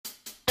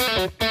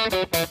Hello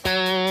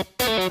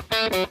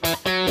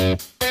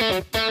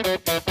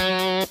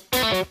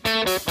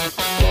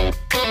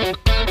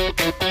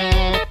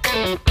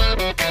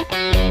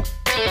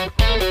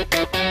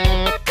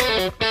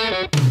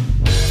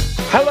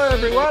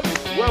everyone,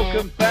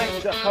 welcome back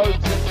to Hopes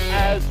and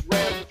As.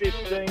 Round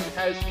 15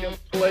 has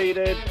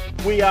completed.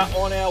 We are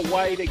on our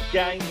way to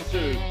Game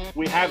 2.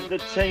 We have the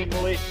team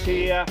list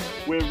here.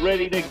 We're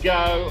ready to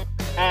go.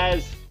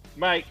 As,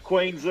 mate,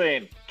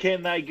 Queensland,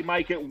 can they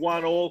make it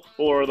 1-1,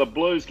 or are the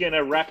Blues going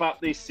to wrap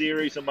up this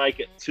series and make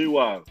it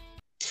 2-0?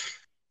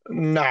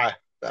 No.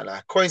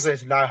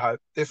 Queensland's no hope.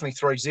 Definitely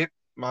 3-0.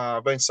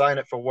 I've been saying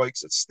it for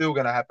weeks. It's still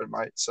going to happen,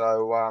 mate.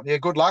 So,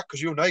 good luck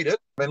because you'll need it.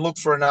 And look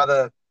for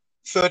another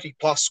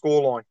 30-plus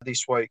scoreline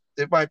this week.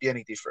 It won't be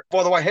any different.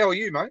 By the way, how are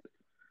you, mate?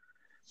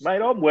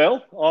 Mate, I'm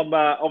well. I'm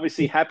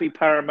obviously happy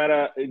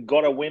Parramatta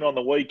got a win on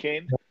the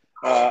weekend.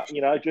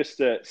 Just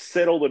to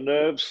settle the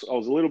nerves. I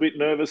was a little bit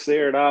nervous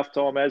there at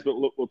halftime, but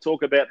look, we'll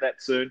talk about that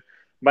soon.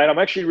 Mate, I'm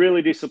actually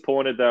really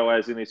disappointed, though,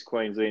 as in this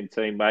Queensland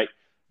team, mate.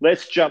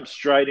 Let's jump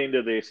straight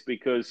into this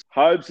because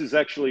Hobes is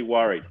actually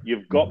worried.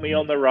 You've got me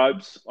on the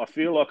ropes. I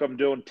feel like I'm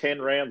doing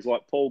 10 rounds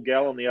like Paul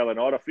Gallen the other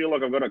night. I feel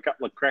like I've got a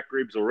couple of crack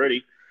ribs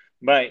already.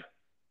 Mate,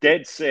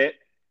 dead set.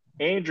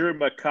 Andrew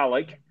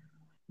McCulloch,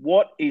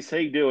 what is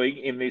he doing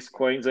in this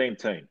Queensland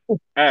team?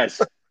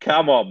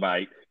 Come on,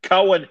 mate.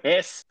 Cohen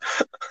Hess.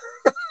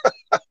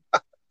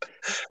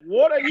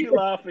 What are you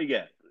laughing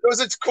at? Because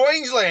it's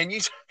Queensland.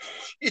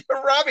 You're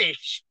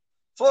rubbish.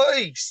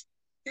 Please.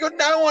 You got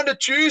no one to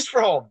choose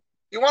from.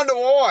 You wonder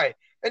why.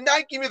 And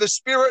don't give me the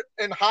spirit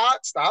and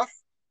heart stuff.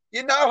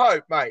 You're no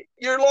hope, mate.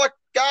 You're like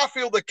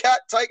Garfield the cat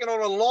taking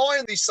on a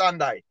lion this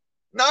Sunday.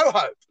 No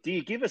hope. Do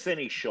you give us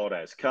any shot,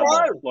 Come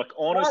on. Like,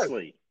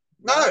 honestly.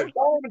 No.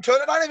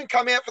 Don't even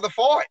come out for the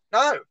fight.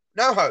 No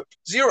hope.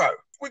 Zero.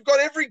 We've got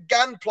every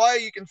gun player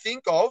you can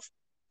think of,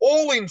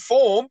 all in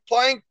form,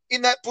 playing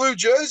in that blue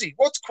jersey.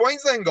 What's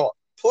Queensland got?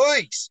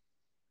 Please.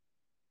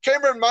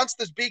 Cameron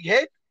Munster's big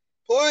head?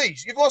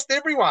 Please. You've lost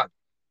everyone.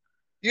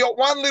 You got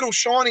one little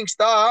shining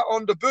star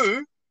on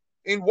debut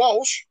in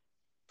Walsh.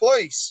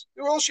 Please.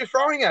 Who else you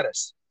throwing at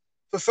us?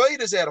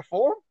 Fafita's out of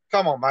form?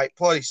 Come on, mate,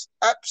 please.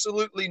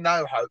 Absolutely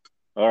no hope.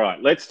 All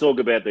right, let's talk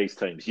about these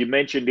teams. You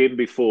mentioned him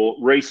before,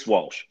 Reece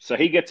Walsh. So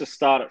he gets a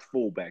start at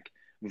fullback.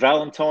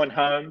 Valentine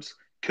Holmes,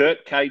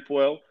 Kurt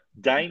Capewell,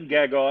 Dane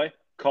Gagai,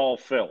 Kyle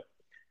Fell.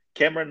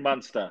 Cameron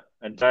Munster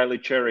and Daly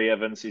Cherry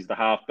Evans is the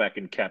halfback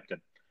and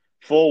captain.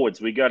 Forwards,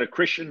 we go to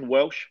Christian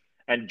Welsh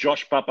and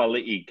Josh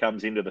Papali'i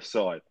comes into the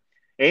side.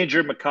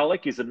 Andrew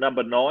McCulloch is a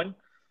number 9.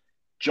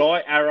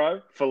 Jai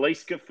Arrow,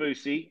 Felice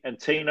Kafusi, and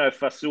Tino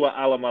Fasua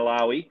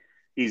Alamalawi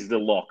is the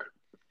lock.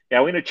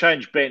 Our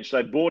interchange bench,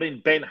 they brought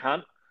in Ben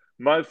Hunt.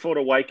 Mo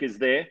Fortawake is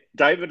there.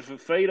 David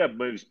Fafita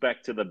moves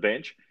back to the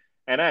bench.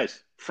 And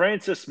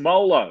Francis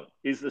Molo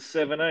is the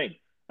 17,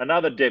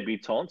 another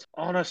debutant.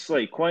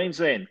 Honestly,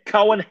 Queensland.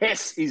 Cohen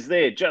Hess is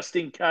there just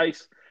in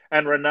case.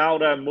 And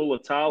Ronaldo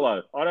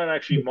Mulatalo. I don't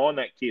actually mind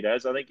that kid, I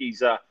think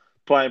he's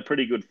playing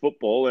pretty good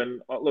football.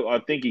 And look, I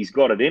think he's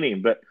got it in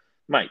him. But,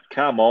 mate,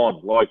 come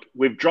on. Like,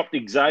 we've dropped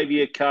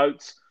Xavier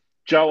Coates,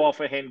 Joe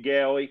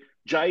Offahengawi,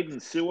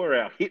 Jaden Sewer,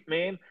 our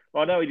hitman.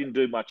 I know he didn't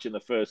do much in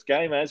the first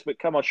game, but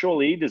come on,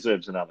 surely he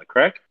deserves another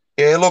crack.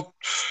 Yeah, look,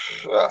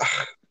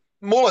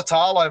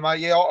 Mulatalo,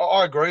 mate, yeah,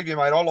 I agree with you,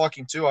 mate. I like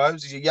him too,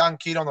 Oves. He's a young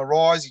kid on the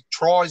rise. He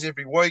tries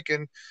every week,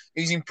 and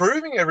he's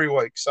improving every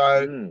week.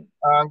 So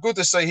good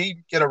to see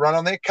he get a run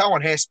on there.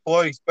 Cohen Hess,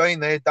 please,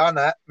 been there, done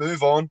that,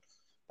 move on.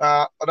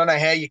 I don't know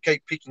how you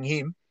keep picking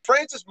him.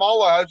 Francis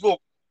Molo, Oves,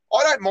 look,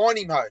 I don't mind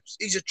him, Oves.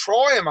 He's a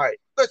trier, mate.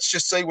 Let's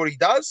just see what he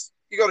does.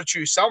 You got to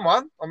choose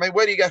someone. I mean,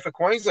 where do you go for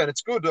Queensland?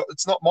 It's good.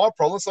 It's not my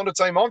problem. It's not a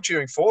team I'm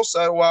cheering for.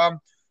 So,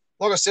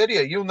 like I said to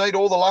you, you'll need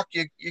all the luck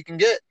you can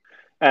get.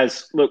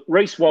 Look,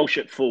 Reece Walsh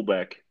at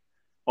fullback.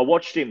 I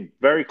watched him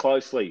very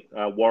closely,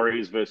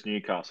 Warriors versus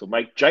Newcastle.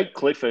 Mate, Jake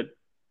Clifford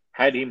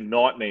had him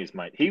nightmares,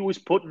 mate. He was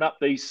putting up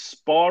these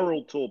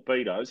spiral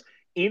torpedoes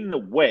in the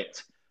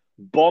wet,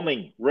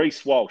 bombing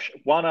Reece Walsh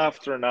one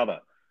after another.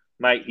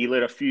 Mate, he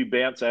let a few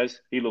bounce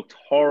he looked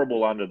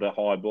horrible under the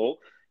high ball.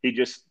 He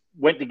just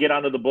went to get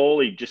under the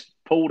ball. He just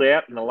pulled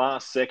out in the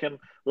last second.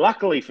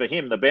 Luckily for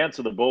him, the bounce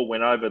of the ball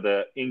went over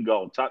the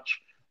in-goal touch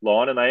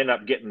line and they ended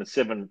up getting the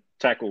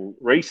 7-tackle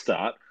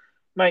restart.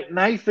 Mate,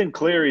 Nathan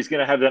Cleary is going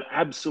to have an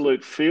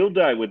absolute field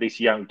day with this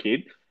young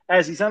kid.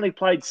 As he's only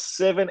played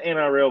 7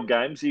 NRL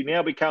games, he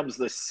now becomes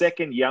the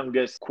second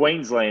youngest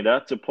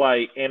Queenslander to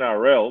play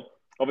NRL.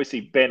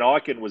 Obviously, Ben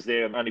Ikin was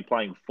there only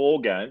playing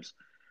 4 games.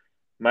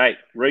 Mate,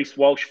 Reece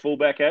Walsh,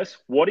 fullback,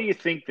 what do you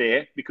think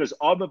there? Because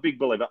I'm a big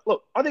believer.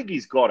 Look, I think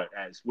he's got it,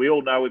 we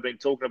all know we've been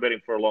talking about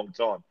him for a long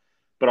time.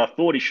 But I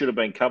thought he should have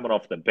been coming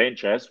off the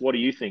bench, What do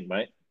you think,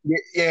 mate?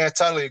 Yeah, I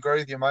totally agree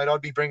with you, mate.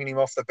 I'd be bringing him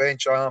off the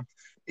bench.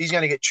 He's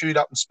going to get chewed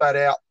up and spat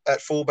out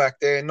at fullback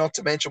there. Not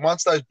to mention,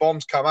 once those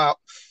bombs come up,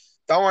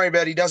 don't worry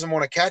about he doesn't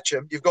want to catch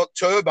them. You've got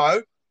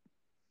Turbo,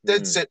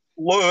 dead set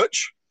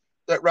lurch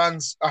that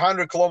runs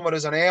 100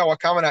 kilometres an hour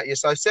coming at you.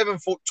 So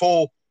 7-foot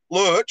tall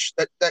lurch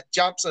that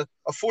jumps a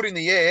foot in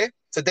the air.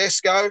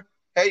 Tedesco,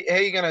 How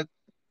are you going to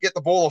get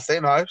the ball off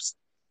them, Hopes?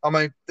 I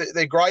mean,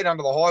 they're great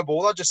under the high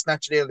ball. They'll just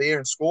snatch it out of the air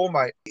and score,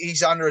 mate.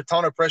 He's under a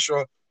ton of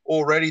pressure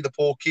already, the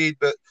poor kid.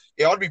 But,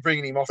 yeah, I'd be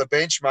bringing him off the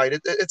bench, mate.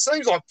 It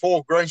seems like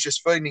Paul Green's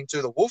just feeding him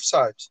to the Wolves,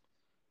 Hopes.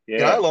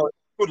 Yeah. Like,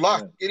 good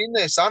luck. Yeah. Get in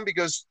there, son,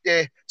 because,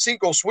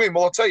 sink or swim.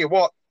 Well, I'll tell you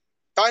what,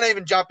 don't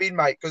even jump in,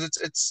 mate, because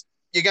it's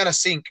you're going to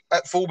sink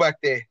at fullback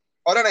there.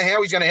 I don't know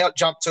how he's going to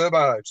out-jump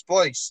Turbo, Hopes.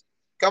 Please,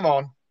 come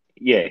on.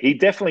 Yeah, he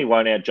definitely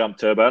won't out-jump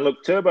Turbo. And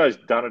look, Turbo's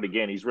done it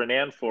again. He's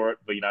renowned for it,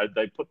 but,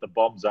 they put the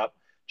bombs up.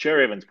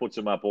 Cherry Evans puts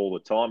them up all the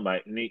time,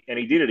 mate, and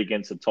he did it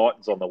against the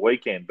Titans on the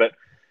weekend. But,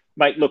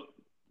 mate, look,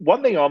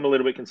 one thing I'm a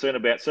little bit concerned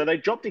about, so they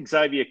dropped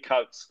Xavier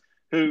Coates,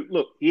 who,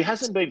 look, he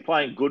hasn't been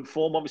playing good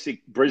form.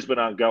 Obviously, Brisbane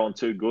aren't going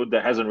too good.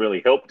 That hasn't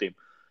really helped him.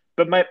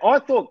 But, mate, I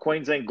thought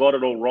Queensland got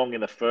it all wrong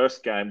in the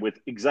first game with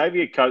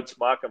Xavier Coates,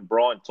 Mark and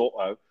Brian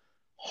To'o.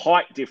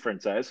 Height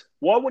difference as.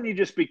 Why wouldn't you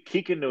just be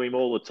kicking to him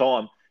all the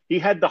time? He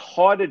had the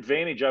height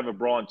advantage over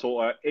Brian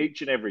To'o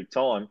each and every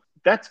time.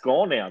 That's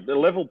gone now. The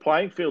level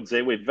playing field's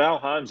there with Val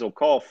Holmes or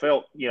Kyle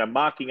Felt,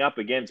 marking up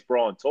against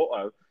Brian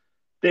To'o.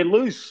 They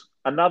lose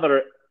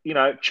another,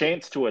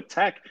 chance to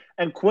attack.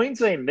 And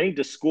Queensland need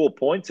to score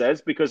points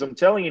because I'm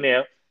telling you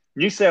now,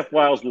 New South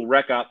Wales will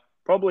rack up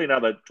probably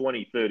another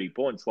 20, 30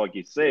 points, like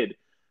you said.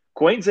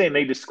 Queensland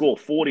need to score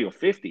 40 or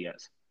 50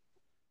 as.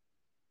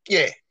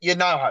 Yeah,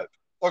 no hope.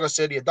 Like I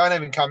said, don't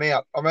even come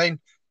out. I mean,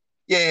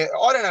 yeah,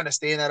 I don't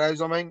understand that,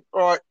 Oz. I mean,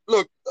 all right,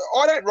 look,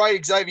 I don't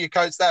rate Xavier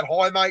Coates that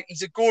high, mate.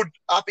 He's a good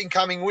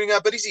up-and-coming winger,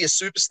 but is he a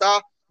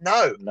superstar?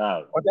 No.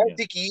 I don't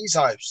think he is,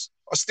 Hopes.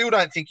 I still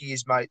don't think he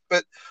is, mate.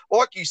 But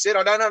like you said,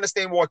 I don't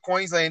understand why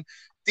Queensland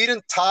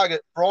didn't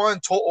target Brian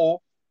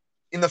To'o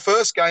in the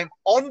first game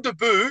on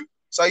debut.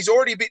 So he's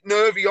already a bit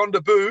nervy on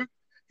debut.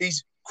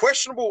 He's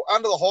questionable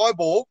under the high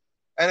ball.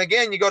 And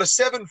again, you got a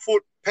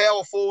 7-foot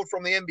power forward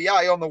from the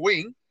NBA on the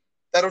wing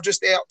that'll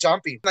just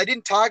out-jump him. They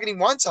didn't target him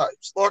once,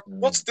 Hopes. Like,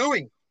 what's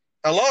doing?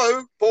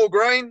 Hello, Paul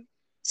Green?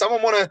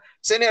 Someone want to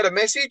send out a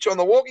message on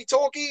the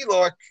walkie-talkie?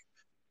 Like,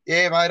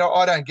 yeah, mate,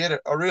 I don't get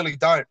it. I really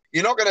don't.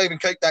 You're not going to even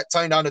keep that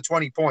team under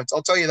 20 points.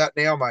 I'll tell you that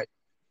now, mate.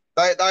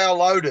 They are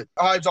loaded.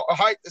 Hopes, I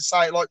hate to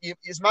say it, like,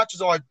 as much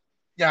as I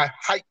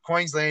hate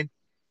Queensland,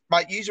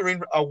 mate, you're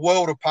in a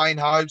world of pain,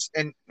 Hopes,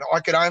 and I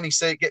could only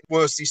see it get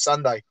worse this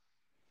Sunday.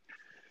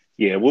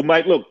 Yeah, well,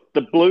 mate, look,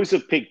 the Blues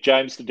have picked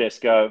James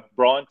Tedesco,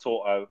 Brian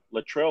To'o,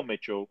 Latrell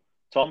Mitchell,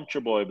 Tom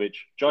Trbojevic,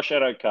 Josh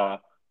Adokar,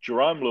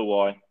 Jerome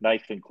Luai,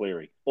 Nathan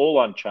Cleary,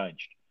 all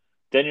unchanged.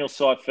 Daniel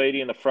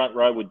Saifidi in the front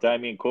row with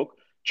Damien Cook.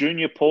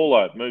 Junior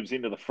Paulo moves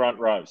into the front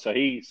row, so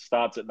he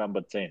starts at number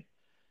 10.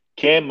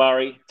 Cam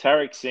Murray,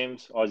 Tarek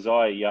Sims,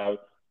 Isaiah Yeo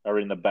are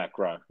in the back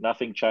row.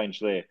 Nothing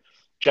changed there.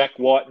 Jack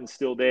Whiten's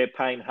still there,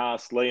 Payne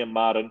Haas, Liam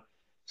Martin.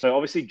 So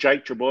obviously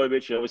Jake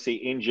Trbojevic, obviously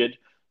injured.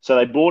 So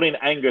they brought in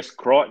Angus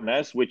Crichton,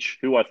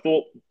 who I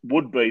thought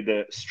would be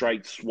the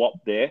straight swap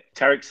there.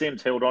 Tarek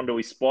Sims held on to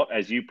his spot,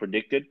 as you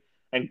predicted,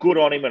 and good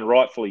on him, and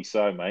rightfully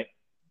so, mate.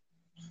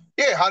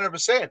 Yeah,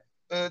 100%.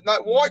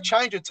 No, why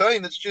change a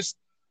team that's just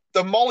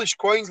demolished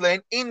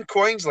Queensland in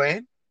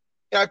Queensland?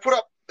 Put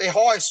up their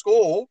highest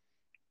score,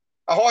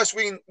 a highest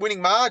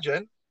winning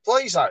margin.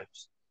 Please,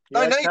 Hopes.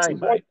 No need to,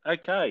 mate.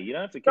 Okay, you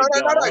don't have to keep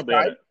going on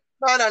about it.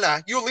 No.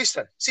 You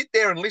listen. Sit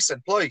there and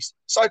listen, please.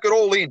 Soak it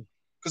all in.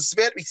 Because it's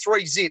about to be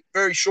 3-0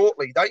 very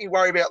shortly. Don't you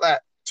worry about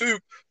that. 3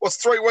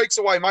 weeks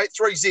away, mate,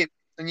 3-0.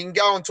 And you can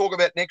go and talk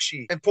about next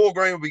year. And Paul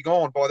Green will be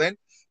gone by then.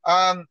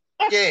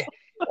 Yeah,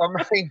 I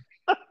mean,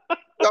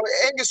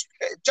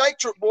 Jake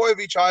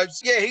Trbojevic,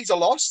 he's a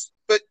loss.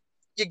 But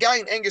you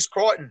gain Angus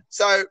Crichton.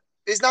 So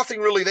there's nothing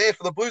really there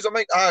for the Blues. I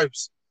mean,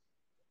 Hopes,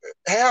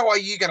 how are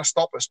you going to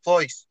stop us,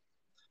 please?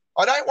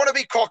 I don't want to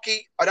be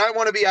cocky. I don't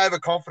want to be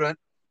overconfident.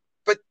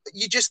 But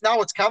you just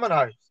know it's coming,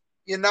 Hopes.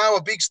 You know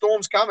a big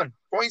storm's coming.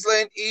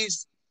 Queensland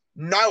is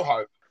no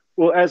hope.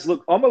 Well,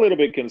 look, I'm a little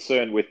bit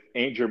concerned with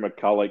Andrew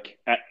McCulloch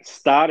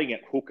starting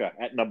at hooker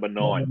at number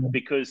 9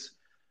 because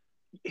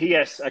he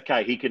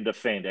can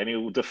defend and he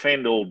will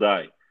defend all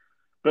day.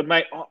 But,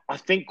 mate, I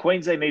think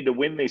Queensland need to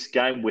win this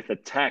game with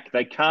attack.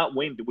 They can't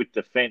win with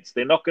defence.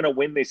 They're not going to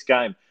win this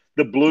game.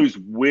 The Blues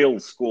will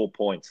score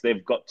points.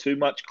 They've got too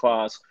much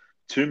class,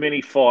 too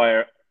many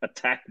fire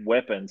attack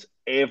weapons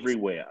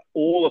everywhere,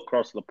 all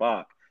across the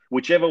park.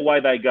 Whichever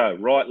way they go,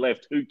 right,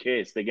 left, who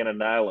cares? They're going to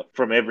nail it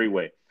from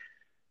everywhere.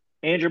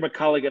 Andrew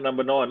McCulloch at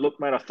number 9. Look,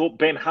 mate, I thought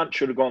Ben Hunt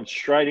should have gone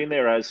straight in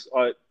there as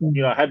I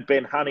had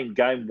Ben Hunt in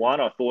game 1.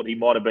 I thought he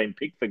might have been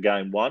picked for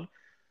game 1.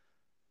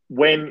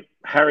 When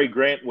Harry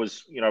Grant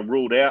was,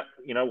 ruled out,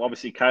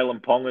 obviously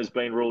Kalen Ponga's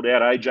been ruled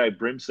out, AJ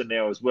Brimson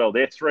now as well.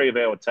 They're 3 of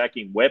our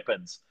attacking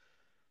weapons.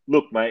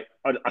 Look, mate,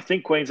 I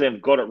think Queensland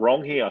have got it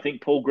wrong here. I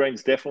think Paul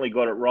Green's definitely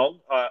got it wrong.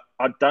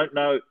 I don't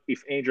know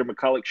if Andrew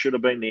McCulloch should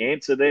have been the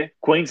answer there.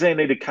 Queensland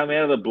need to come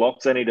out of the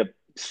blocks. They need to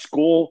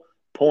score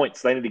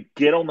points. They need to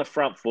get on the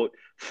front foot,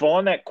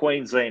 find that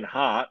Queensland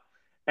heart,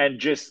 and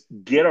just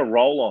get a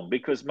roll on.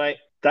 Because, mate,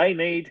 they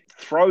need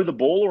throw the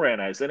ball around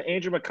and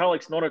Andrew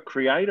McCulloch's not a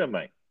creator,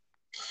 mate.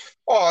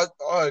 Oh,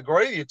 I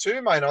agree with you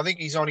too, mate. I think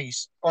he's on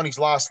his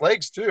last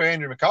legs too.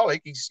 Andrew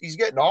McCulloch, he's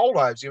getting old,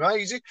 Hoves, you know.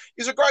 He's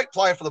a great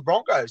player for the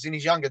Broncos in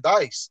his younger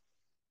days.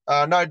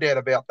 No doubt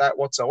about that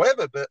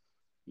whatsoever. But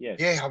Yes.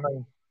 yeah, I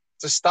mean,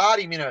 to start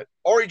him in an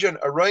Origin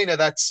arena,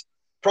 that's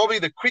probably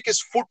the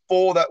quickest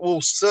football that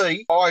we'll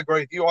see. I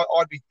agree with you.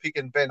 I'd be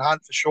picking Ben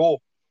Hunt for sure.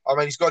 I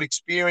mean, he's got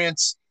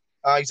experience.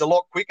 He's a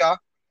lot quicker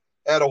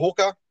out of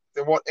hooker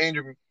than what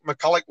Andrew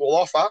McCulloch will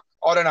offer.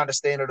 I don't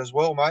understand it as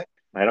well, mate.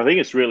 Mate, I think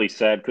it's really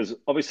sad because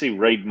obviously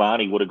Reed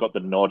Marnie would have got the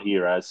nod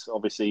here as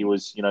obviously he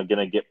was, going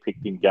to get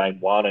picked in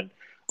game one and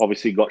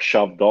obviously got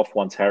shoved off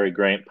once Harry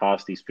Grant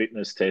passed his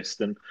fitness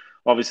test. And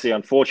obviously,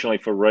 unfortunately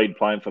for Reed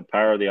playing for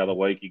Para the other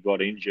week, he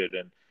got injured.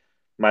 And,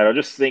 mate, I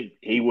just think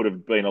he would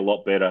have been a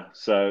lot better.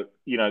 So,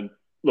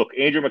 look,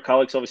 Andrew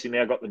McCulloch's obviously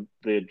now got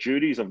the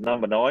duties of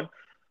number 9.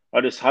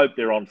 I just hope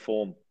they're on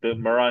form. The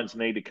Maroons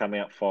need to come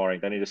out firing.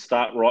 They need to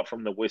start right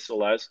from the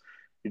whistle as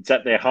it's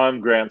at their home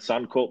ground,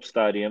 Suncorp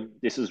Stadium.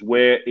 This is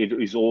where it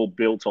is all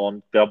built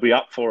on. They'll be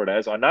up for it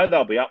as. I know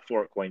they'll be up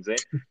for it,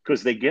 Queensland,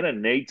 because they're going to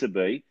need to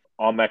be.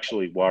 I'm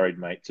actually worried,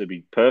 mate, to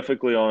be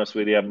perfectly honest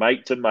with you.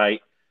 Mate to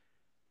mate,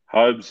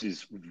 Hobbs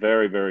is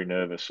very, very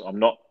nervous. I'm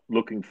not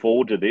looking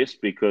forward to this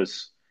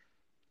because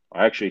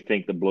I actually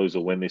think the Blues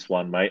will win this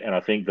one, mate, and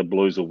I think the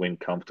Blues will win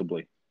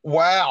comfortably.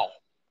 Wow.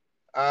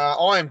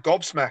 I am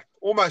gobsmacked,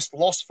 almost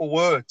lost for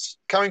words.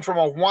 Coming from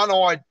a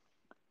one-eyed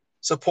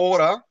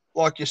supporter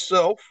like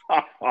yourself,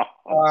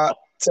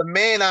 to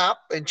man up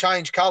and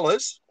change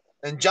colours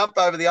and jump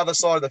over the other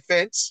side of the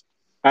fence.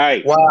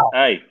 Hey, wow.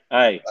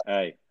 Hey.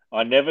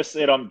 I never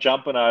said I'm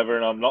jumping over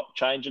and I'm not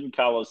changing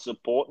colours,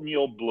 supporting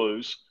your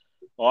Blues.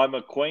 I'm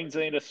a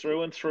Queenslander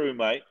through and through,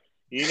 mate.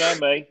 You know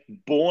me,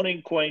 born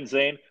in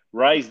Queensland,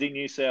 raised in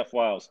New South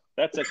Wales.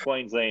 That's a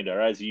Queenslander,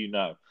 as you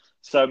know.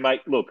 So,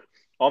 mate, look,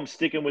 I'm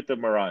sticking with the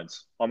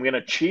Maroons. I'm going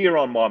to cheer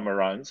on my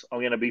Maroons. I'm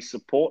going to be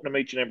supporting them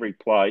each and every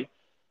play.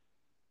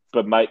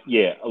 But, mate,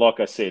 yeah, like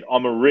I said,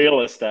 I'm a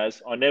realist,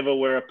 as I never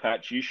wear a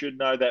patch. You should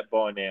know that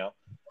by now.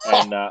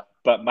 And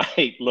but,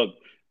 mate, look,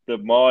 the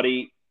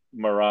mighty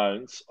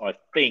Maroons, I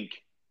think,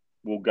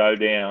 will go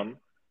down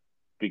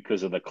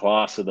because of the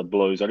class of the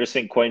Blues. I just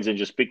think Queensland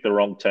just picked the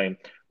wrong team,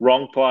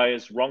 wrong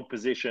players, wrong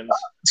positions.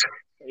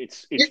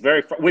 It's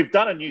very. We've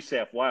done in New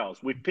South Wales.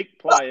 We've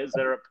picked players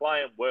that are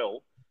playing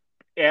well,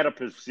 out of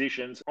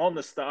positions on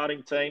the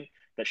starting team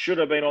that should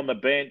have been on the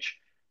bench.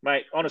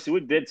 Mate, honestly,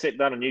 we've dead set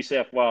done in New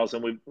South Wales,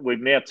 and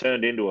we've now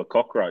turned into a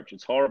cockroach.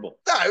 It's horrible.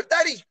 No,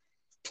 that is.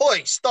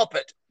 Please stop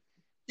it.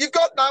 You've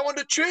got no one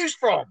to choose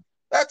from.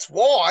 That's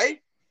why.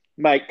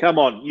 Mate, come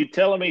on. You're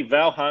telling me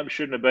Val Holmes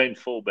shouldn't have been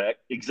fullback,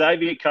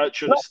 Xavier Coates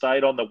should have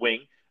stayed on the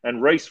wing,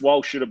 and Reece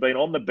Walsh should have been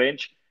on the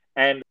bench,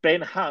 and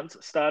Ben Hunt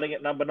starting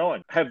at number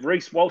 9. Have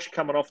Reece Walsh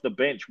coming off the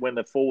bench when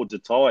the forwards are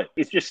tired.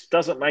 It just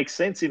doesn't make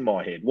sense in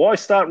my head. Why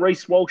start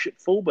Reece Walsh at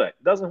fullback?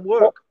 It doesn't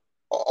work.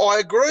 I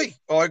agree.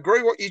 I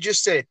agree what you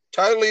just said.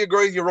 Totally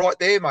agree. You're right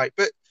there, mate.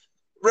 But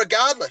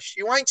regardless,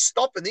 you ain't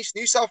stopping this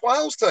New South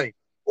Wales team.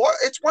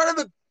 It's one of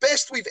the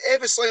best we've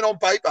ever seen on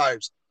paper.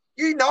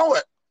 You know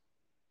it.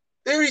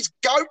 There is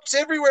goats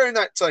everywhere in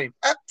that team.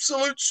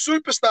 Absolute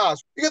superstars.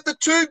 You got the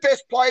 2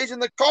 best players in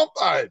the comp,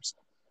 Hobbs.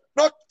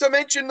 Not to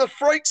mention the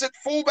freaks at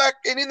fullback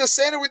and in the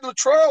centre with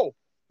Latrell.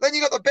 Then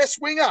you got the best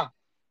winger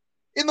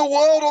in the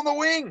world on the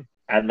wing.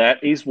 And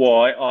that is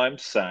why I'm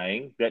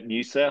saying that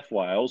New South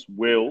Wales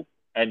will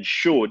and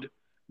should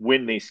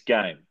win this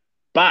game.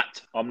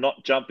 But I'm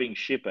not jumping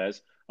ship,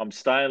 as I'm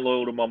staying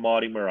loyal to my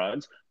mighty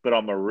Maroons, but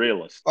I'm a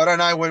realist. I don't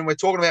know when we're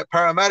talking about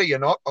Parramatta or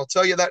not. I'll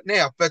tell you that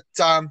now. But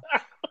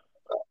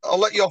I'll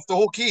let you off the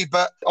hook here,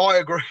 but I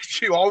agree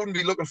with you. I wouldn't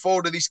be looking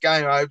forward to this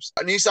game, Hobbs.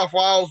 New South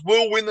Wales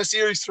will win the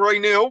series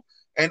 3-0,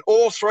 and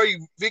all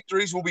 3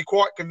 victories will be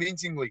quite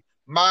convincingly.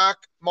 Mark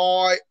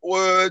my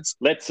words.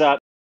 Let's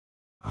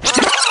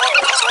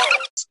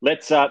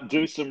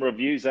do some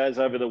reviews as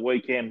over the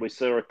weekend. We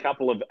saw a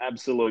couple of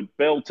absolute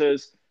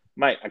belters.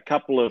 Mate, a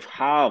couple of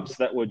halves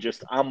that were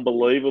just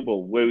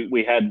unbelievable.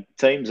 We had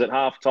teams at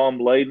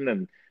halftime leading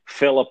and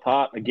fell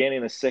apart again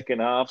in the second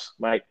halves.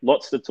 Mate,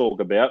 lots to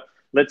talk about.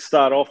 Let's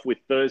start off with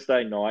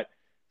Thursday night.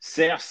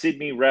 South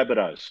Sydney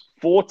Rabbitohs,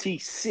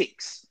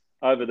 46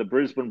 over the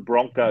Brisbane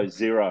Broncos,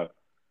 0.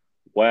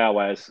 Wow,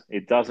 as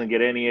it doesn't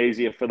get any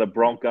easier for the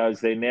Broncos.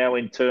 They're now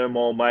in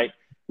turmoil, mate.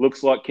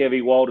 Looks like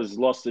Kevin Walters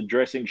lost the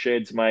dressing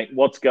sheds, mate.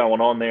 What's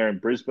going on there in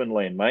Brisbane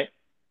land, mate?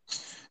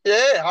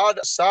 Yeah, hard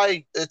to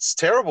say. It's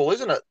terrible,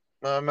 isn't it?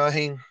 I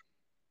mean,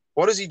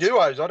 what does he do,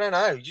 Oz? I don't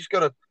know. He's just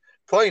got a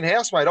clean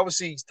house, mate.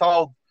 Obviously, he's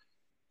told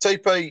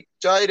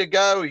TPJ to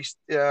go. He's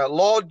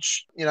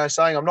Lodge,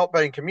 saying I'm not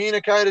being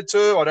communicated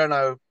to. I don't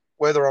know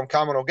whether I'm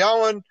coming or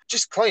going.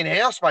 Just clean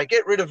house, mate.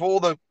 Get rid of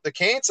all the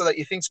cancer that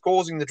you think's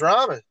causing the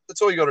drama.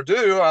 That's all you got to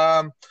do.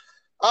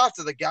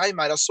 After the game,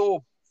 mate, I saw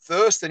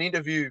Thurston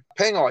interview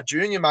Pengai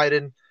Jr., mate,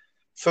 and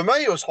for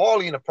me, it was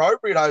highly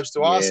inappropriate, Host,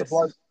 to ask the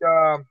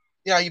bloke,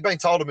 you've been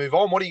told to move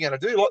on. What are you going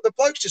to do? Like, the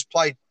bloke's just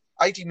played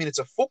 80 minutes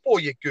of football,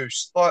 you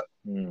goose. Like,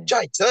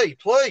 JT,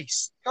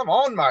 please. Come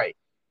on, mate.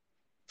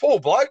 Poor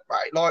bloke,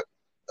 mate. Like,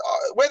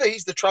 whether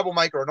he's the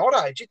troublemaker or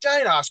not, you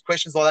don't ask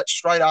questions like that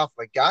straight after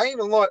the game.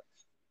 And like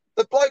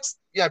the bloke's,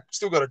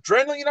 still got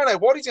adrenaline. You don't know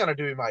what he's going to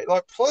do, mate.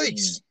 Like,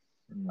 please.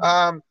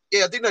 I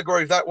didn't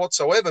agree with that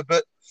whatsoever.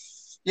 But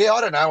yeah,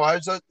 I don't know.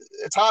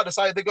 It's hard to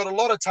say. They've got a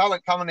lot of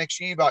talent coming next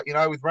year, but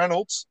with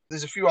Reynolds,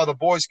 there's a few other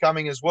boys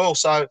coming as well.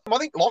 So I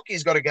think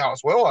Lockie's got to go as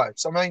well,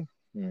 Oates. I mean,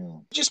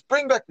 just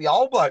bring back the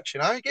old blokes.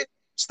 Get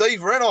Steve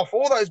Renoff,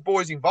 all those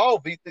boys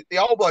involved. The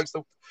old blokes,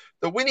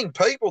 the winning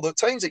people, the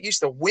teams that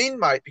used to win,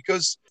 mate.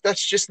 Because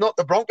that's just not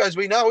the Broncos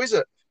we know, is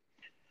it?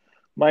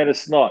 Mate,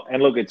 it's not.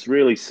 And look, it's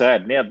really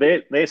sad. Now,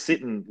 they're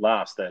sitting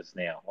last as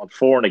now on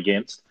for and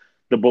against.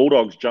 The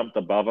Bulldogs jumped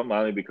above them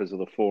only because of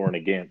the for and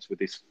against with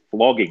this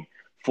flogging,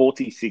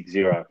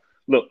 46-0.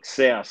 Look,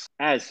 South,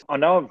 as I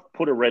know I've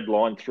put a red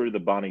line through the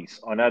Bunnies.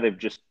 I know they've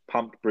just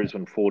pumped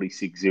Brisbane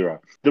 46-0.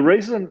 The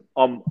reason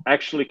I'm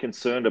actually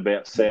concerned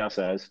about South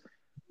as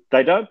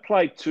they don't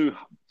play two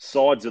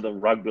sides of the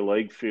rugby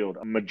league field.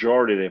 A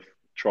majority of their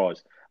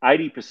tries,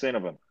 80%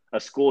 of them, are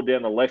scored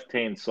down the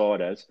left-hand side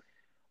as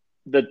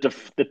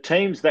the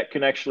teams that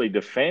can actually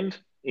defend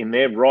in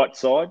their right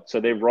side, so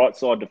their right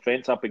side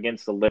defence up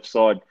against the left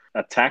side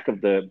attack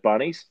of the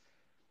Bunnies,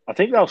 I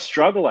think they'll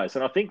struggle as,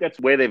 and I think that's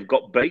where they've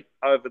got beat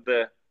over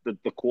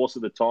the course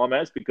of the time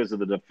as because of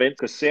the defence.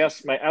 Because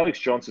South, mate, Alex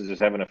Johnson's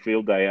just having a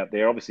field day out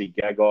there. Obviously,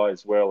 Gagai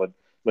as well, and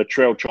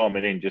Latrell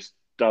chiming in just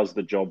does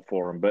the job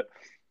for him. But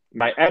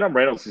mate, Adam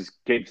Reynolds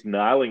keeps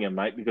nailing him,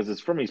 mate, because it's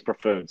from his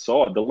preferred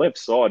side. The left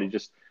side, he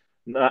just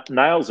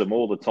nails him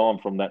all the time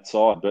from that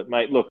side. But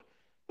mate, look,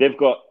 they've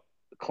got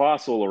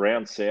class all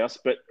around South,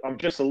 but I'm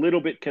just a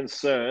little bit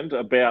concerned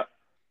about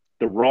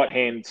the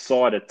right-hand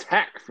side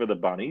attack for the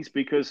Bunnies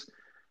because,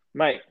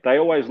 mate, they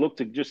always look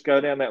to just go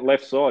down that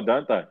left side,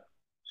 don't they?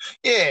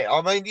 Yeah,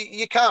 I mean,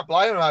 you can't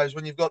blame those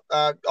when you've got,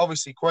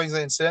 obviously,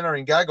 Queensland centre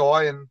in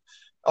Gagai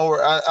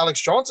or Alex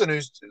Johnson,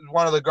 who's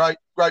one of the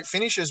great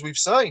finishers we've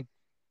seen.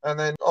 And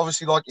then,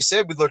 obviously, like you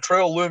said, with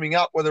Latrell looming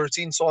up, whether it's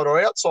inside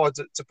or outside,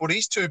 to put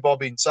his two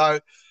bob in. So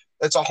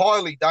it's a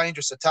highly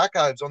dangerous attack,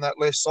 Oves, on that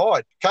left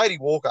side. Katie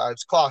Walker,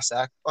 Oves, class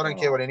act. I don't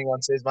care what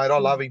anyone says, mate. I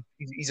love him.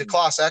 He's a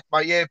class act,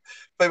 mate. Yeah,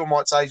 people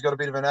might say he's got a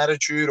bit of an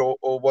attitude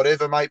or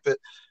whatever, mate. But,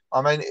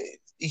 I mean,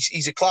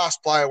 he's a class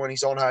player when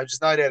he's on, Oves.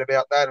 There's no doubt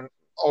about that. And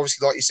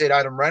obviously, like you said,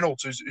 Adam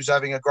Reynolds, who's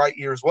having a great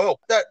year as well.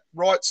 That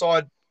right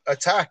side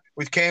attack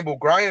with Campbell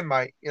Graham,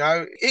 mate,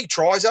 he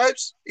tries,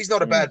 Oves. He's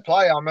not a bad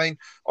player. I mean,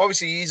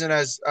 obviously, he isn't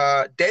as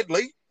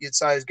deadly, you'd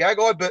say, as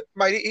Gagai. But,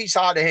 mate, he's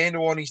hard to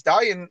handle on his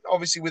day. And,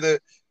 obviously, with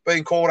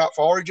being called up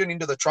for Origin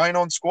into the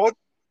train-on squad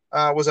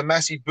was a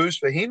massive boost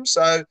for him.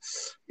 So,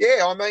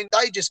 yeah, I mean,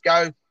 they just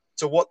go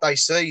to what they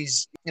see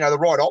is, the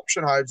right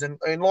option, Hobbs.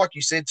 And like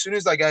you said, as soon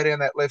as they go down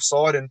that left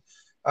side and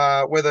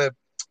whether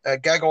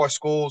Gagai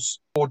scores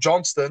or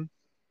Johnston,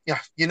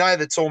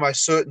 that's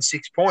almost certain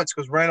 6 points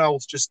because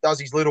Reynolds just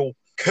does his little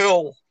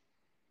curl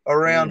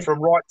around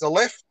from right to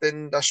left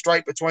and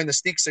straight between the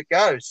sticks it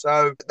goes.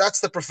 So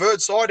that's the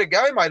preferred side to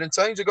go, mate. And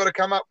teams have got to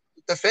come up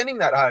defending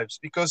that, Hobbs,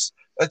 because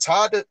it's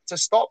hard to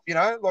stop,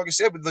 like I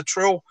said, with the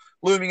Trill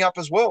looming up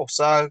as well.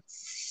 So,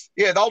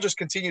 yeah, they'll just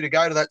continue to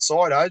go to that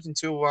side, Hobbs,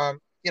 until,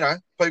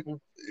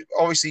 people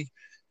obviously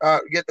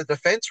get the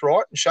defence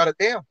right and shut it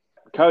down.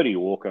 Cody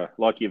Walker,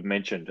 like you've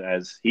mentioned,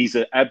 as he's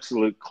an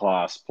absolute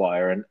class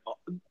player. And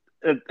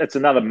it's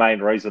another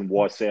main reason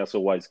why South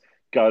always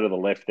go to the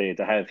left there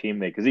to have him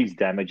there because he's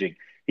damaging.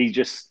 He's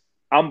just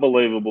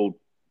unbelievable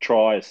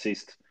try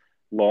assist,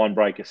 line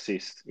break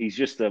assist. He's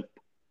just a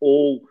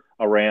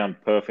all-around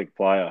perfect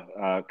player,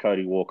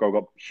 Cody Walker. I've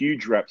got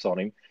huge raps on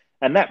him.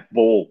 And that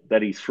ball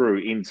that he threw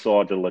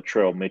inside to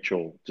Latrell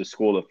Mitchell to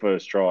score the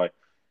first try,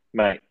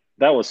 mate,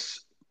 that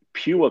was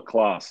pure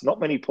class.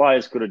 Not many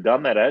players could have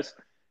done that as.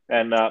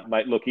 And,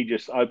 mate, look, he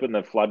just opened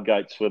the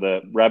floodgates for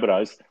the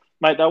Rabbitohs.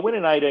 Mate, they were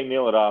winning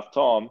 18-0 at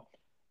half-time.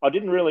 I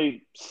didn't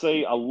really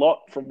see a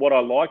lot from what I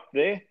liked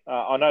there.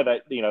 I know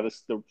that,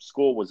 the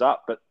score was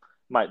up, but,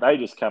 mate, they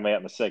just come out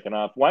in the second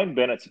half. Wayne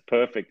Bennett's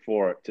perfect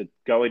for it, to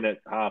go in at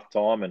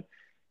half-time and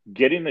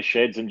get in the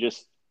sheds and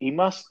just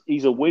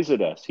he's a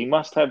wizard. He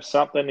must have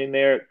something in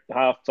there at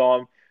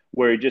halftime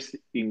where he just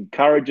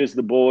encourages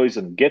the boys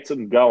and gets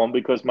them going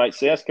because, mate,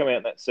 South come out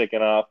in that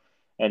second half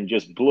and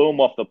just blew them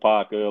off the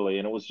park early,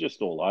 and it was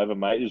just all over,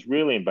 mate. It was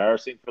really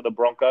embarrassing for the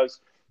Broncos.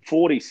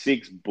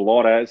 46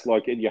 blot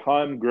like in your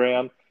home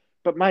ground.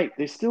 But, mate,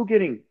 they're still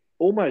getting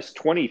almost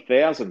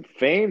 20,000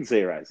 fans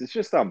there, It's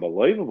just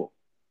unbelievable.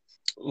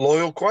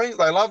 Loyal Queens,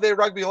 they love their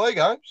rugby league,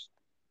 Hopes.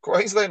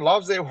 Queensland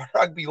loves their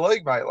rugby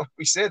league, mate. Like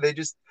we said, they're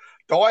just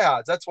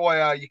diehards. That's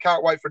why you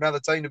can't wait for another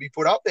team to be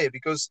put up there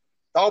because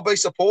they'll be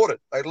supported.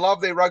 They love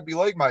their rugby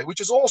league, mate,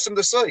 which is awesome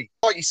to see.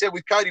 Like you said,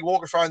 with Cody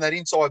Walker throwing that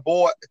inside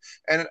ball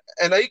and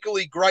an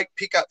equally great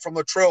pickup from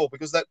Latrell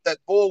because that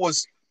ball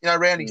was,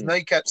 around his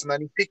kneecaps and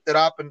then he picked it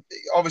up and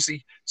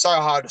obviously so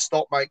hard to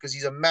stop, mate, because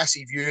he's a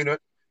massive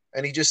unit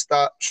and he just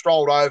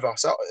strolled over.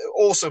 So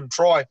awesome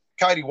try.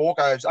 Cody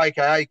Walker,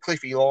 a.k.a.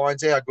 Cliffy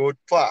Lyons, how good.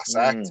 Class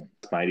act.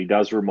 Mate, he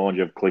does remind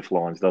you of Cliff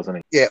Lyons, doesn't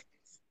he? Yeah,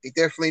 he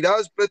definitely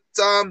does. But,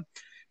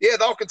 yeah,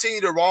 they'll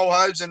continue to roll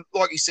Hobes. And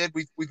like you said,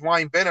 with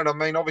Wayne Bennett, I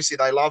mean, obviously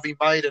they love him,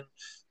 mate,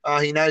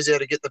 and he knows how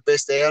to get the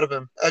best out of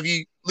him. Have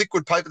you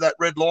liquid paper that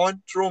red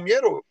line through him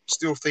yet, or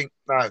still think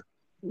no?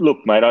 Look,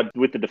 mate,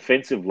 with the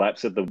defensive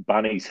laps that the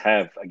Bunnies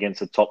have against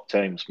the top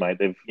teams, mate,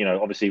 they've,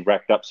 obviously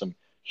racked up some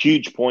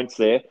huge points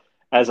there.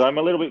 As I'm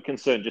a little bit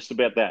concerned just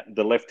about that,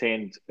 the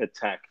left-hand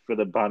attack for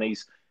the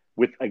Bunnies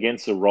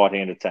against the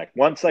right-hand attack.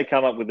 Once they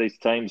come up with these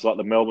teams like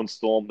the Melbourne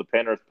Storm, the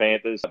Penrith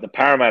Panthers, the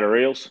Parramatta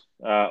Eels,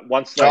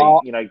 once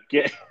they,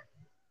 get...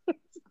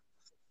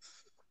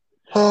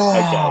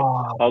 Okay,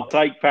 I'll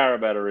take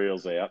Parramatta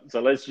Eels out.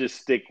 So let's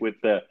just stick with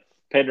the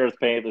Penrith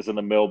Panthers and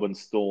the Melbourne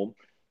Storm.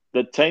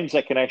 The teams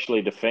that can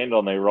actually defend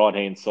on their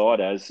right-hand side,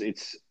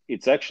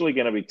 it's actually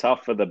going to be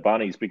tough for the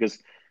Bunnies because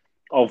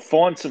I'll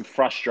find some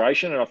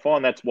frustration, and I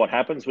find that's what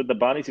happens with the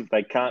Bunnies. If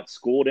they can't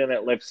score down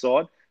that left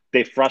side,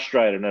 they're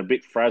frustrated and a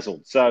bit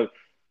frazzled. So,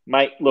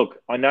 mate, look,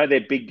 I know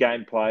they're big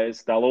game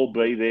players. They'll all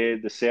be there.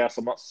 The South,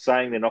 I'm not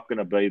saying they're not going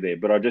to be there,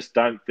 but I just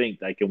don't think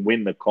they can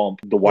win the comp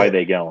the way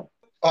they're going.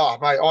 Oh,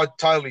 mate, I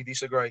totally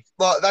disagree.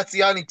 Like, that's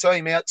the only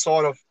team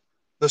outside of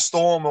the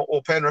Storm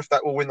or Penrith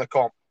that will win the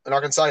comp. And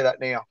I can say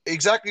that now.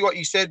 Exactly what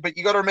you said, but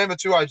you got to remember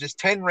too, there's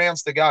 10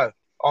 rounds to go.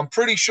 I'm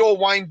pretty sure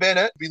Wayne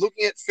Bennett will be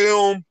looking at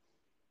film,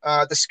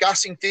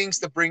 discussing things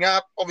to bring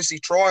up, obviously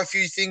try a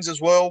few things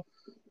as well.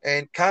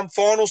 And come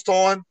finals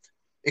time,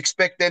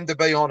 expect them to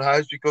be on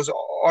Hose because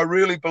I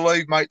really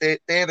believe, mate,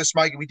 they're the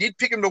smoker. We did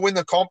pick them to win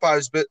the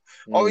compos, but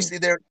obviously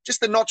they're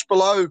just a notch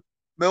below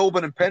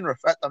Melbourne and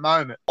Penrith at the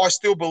moment. I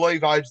still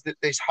believe, Hose, that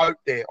there's hope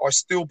there. I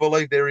still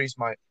believe there is,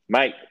 mate.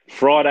 Mate,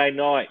 Friday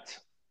night,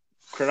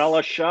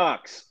 Cronulla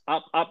Sharks,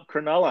 up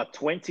Cronulla,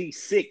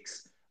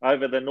 26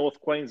 over the North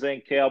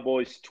Queensland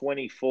Cowboys,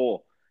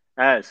 24.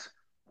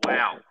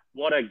 Wow,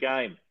 what a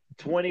game.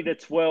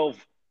 20-12,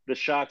 the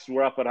Sharks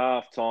were up at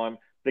halftime.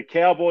 The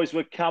Cowboys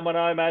were coming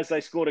home as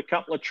they scored a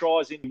couple of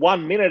tries in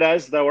 1 minute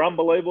they were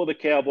unbelievable, the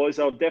Cowboys.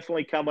 They were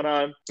definitely coming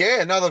home.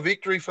 Yeah, another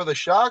victory for the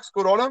Sharks.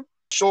 Good on them.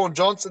 Sean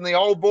Johnson, the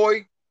old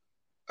boy,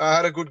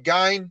 had a good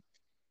game.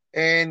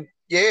 And,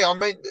 yeah, I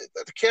mean,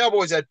 the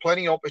Cowboys had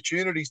plenty of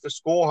opportunities to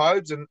score,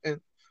 Hobes,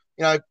 and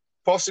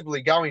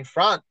possibly go in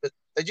front, but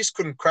they just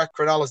couldn't crack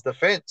Cronulla's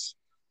defence.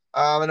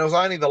 And it was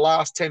only the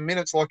last 10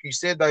 minutes, like you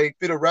said, they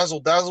bit of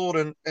razzle-dazzled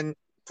and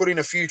put in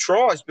a few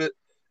tries, but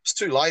it's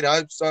too late,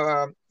 Hobes.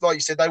 So, like you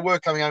said, they were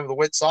coming home with a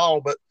wet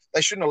sail, but they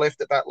shouldn't have left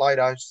it that late,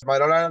 Hobes. Mate, I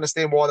don't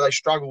understand why they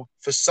struggled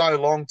for so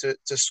long to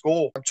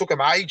score. It took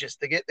them ages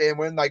to get there, and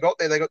when they got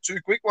there, they got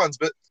two quick ones.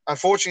 But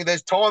unfortunately,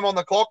 there's time on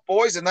the clock,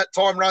 boys, and that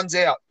time runs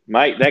out.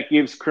 Mate, that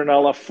gives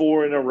Cronulla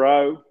 4 in a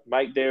row.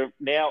 Mate, they're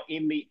now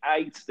in the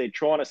 8. They're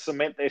trying to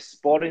cement their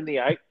spot in the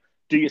 8.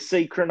 Do you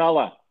see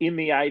Cronulla in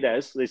the 8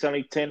 there's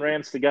only 10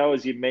 rounds to go,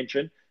 as you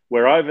mentioned.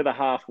 We're over the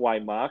halfway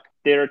mark.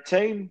 They're a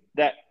team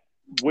that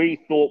we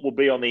thought would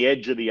be on the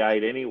edge of the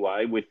 8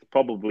 anyway, with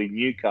probably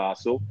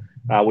Newcastle.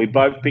 We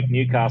both picked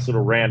Newcastle to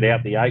round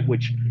out the 8,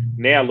 which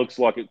now looks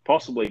like it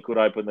possibly could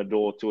open the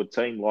door to a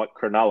team like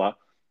Cronulla.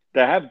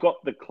 They have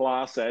got the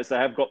class they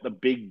have got the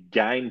big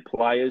game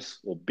players,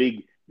 or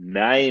big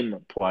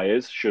name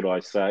players, should I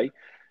say.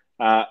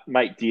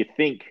 Mate, do you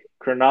think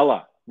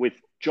Cronulla, with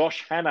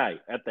Josh Hannay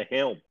at the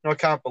helm? I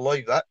can't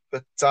believe that.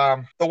 But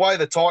the way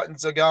the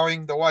Titans are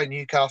going, the way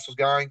Newcastle's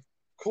going,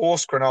 of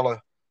course Cronulla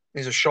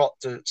is a shot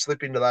to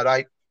slip into that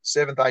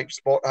 7th, 8th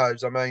spot,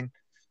 Hobes. I mean,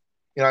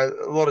 a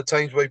lot of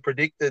teams we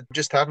predicted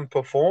just haven't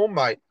performed,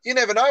 mate. You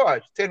never know,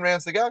 Hobes. 10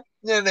 rounds to go.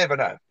 You never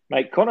know.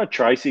 Mate, Connor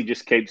Tracy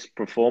just keeps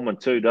performing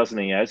too, doesn't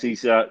he? As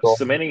he's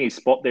cementing his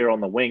spot there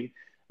on the wing.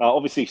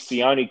 Obviously,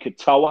 Sione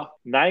Katoa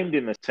named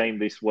in the team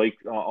this week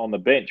on the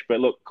bench. But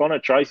look, Connor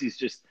Tracy's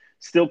just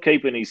still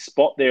keeping his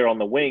spot there on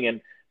the wing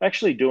and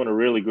actually doing a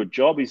really good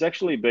job. He's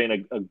actually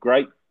been a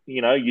great,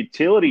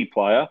 utility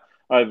player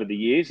over the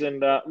years.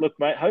 And look,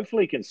 mate,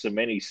 hopefully he can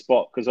cement his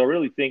spot because I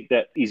really think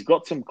that he's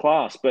got some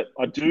class. But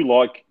I do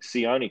like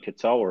Sione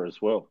Katoa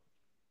as well.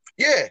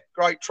 Yeah,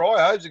 great try,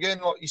 Hobes.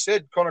 Again, like you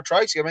said, Connor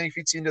Tracy, I mean, he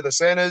fits into the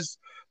centres.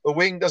 The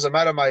wing doesn't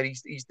matter, mate.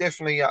 He's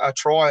definitely a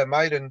trier,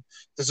 mate, and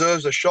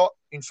deserves a shot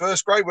in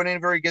first grade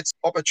whenever he gets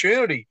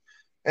opportunity.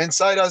 And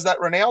so does that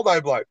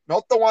Ronaldo bloke.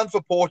 Not the one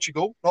for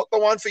Portugal, not the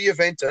one for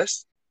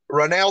Juventus.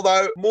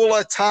 Ronaldo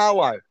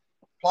Mulitalo,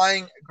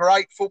 playing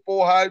great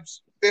football,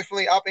 Hobes.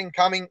 Definitely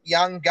up-and-coming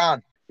young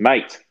gun.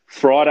 Mate,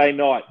 Friday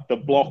night, the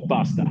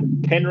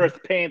blockbuster. Penrith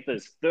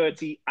Panthers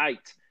 38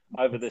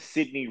 over the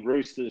Sydney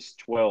Roosters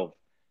 12.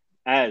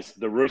 As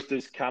the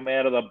Roosters come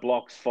out of the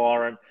blocks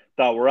firing,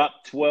 they were up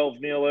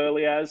 12-0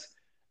 early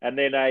and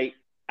then a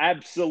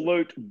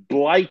absolute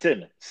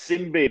blatant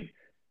sin bin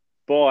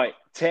by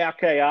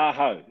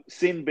Taukeaho.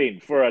 Sin bin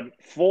for a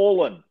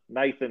fallen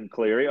Nathan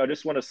Cleary. I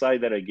just want to say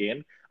that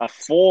again. A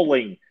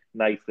falling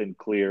Nathan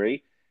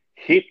Cleary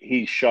hit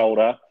his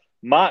shoulder,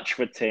 march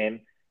for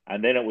 10,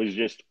 and then it was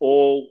just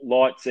all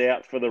lights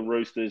out for the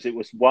Roosters. It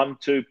was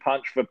 1-2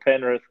 punch for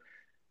Penrith.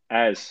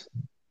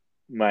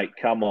 Mate,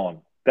 come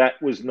on.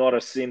 That was not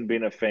a sin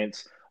bin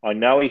offence. I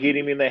know he hit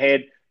him in the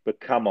head, but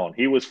come on.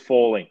 He was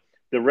falling.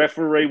 The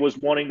referee was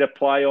wanting to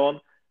play on.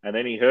 And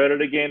then he heard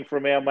it again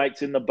from our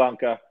mates in the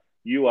bunker.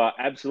 You are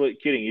absolutely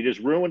kidding. You just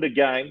ruined a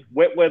game.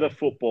 Wet weather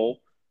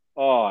football.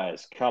 Oh,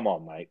 come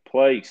on, mate.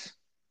 Please.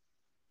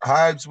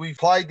 Hobes, we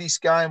played this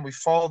game. We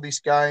followed this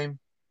game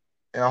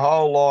our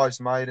whole lives,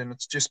 mate, and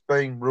it's just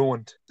been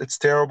ruined. It's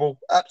terrible.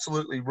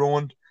 Absolutely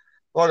ruined.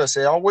 Like I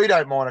said, we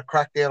don't mind a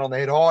crackdown on the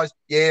head highs.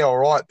 Yeah, all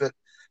right, but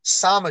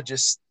some are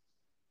just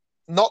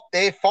not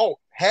their fault.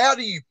 How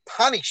do you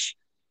punish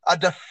a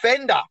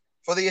defender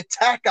for the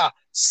attacker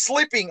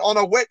slipping on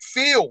a wet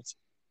field?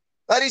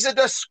 That is a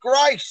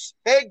disgrace.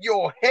 Hang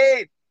your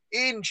head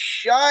in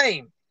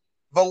shame.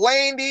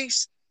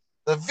 Volandis,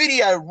 the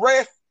video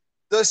ref,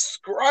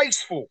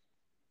 disgraceful.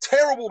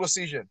 Terrible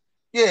decision.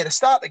 Yeah, to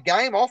start the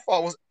game off, I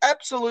was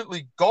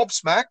absolutely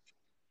gobsmacked.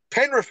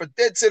 Penrith were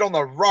dead set on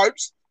the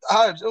ropes.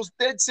 It was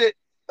dead set.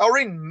 They were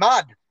in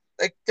mud.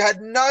 They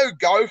had no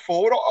go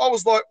forward. I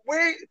was like,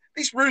 where?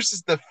 This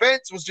Roosters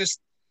defence was just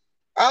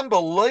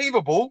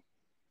unbelievable.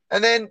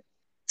 And then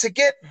to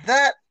get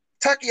that,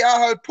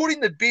 Takiaho put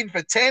in the bin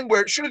for 10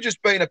 where it should have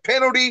just been a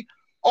penalty.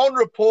 On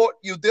report,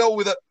 you'll deal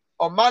with it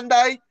on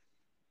Monday.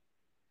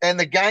 And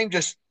the game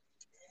just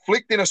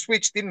flicked in a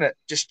switch, didn't it?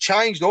 Just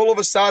changed all of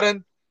a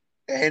sudden.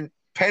 And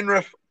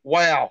Penrith,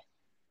 wow.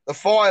 The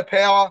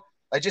firepower,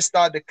 they just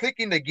started to click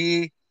into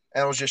gear.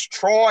 And it was just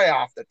try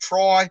after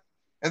try.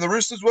 And the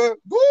Roosters were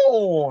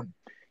gone.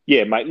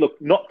 Yeah, mate, look,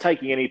 not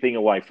taking anything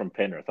away from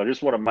Penrith. I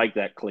just want to make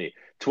that clear.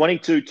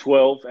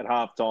 22-12 at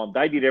halftime.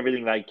 They did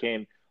everything they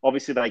can.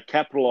 Obviously, they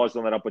capitalised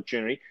on that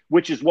opportunity,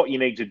 which is what you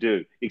need to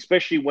do,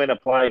 especially when a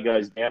player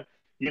goes down.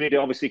 You need to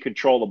obviously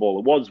control the ball.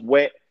 It was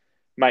wet.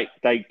 Mate,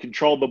 they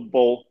controlled the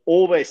ball.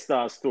 All their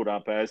stars stood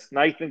up as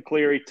Nathan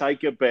Cleary,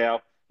 take a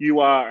bow.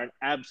 You are an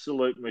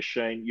absolute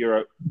machine.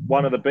 You're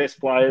one of the best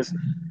players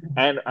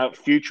and a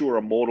future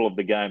immortal of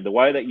the game. The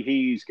way that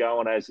he's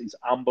going as is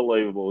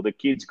unbelievable. The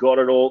kid's got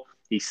it all.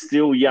 He's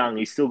still young.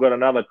 He's still got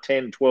another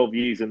 10, 12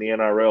 years in the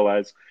NRL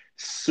as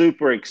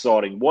super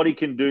exciting. What he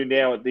can do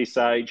now at this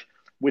age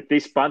with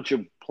this bunch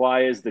of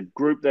players, the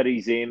group that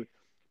he's in,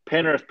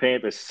 Penrith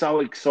Panthers, so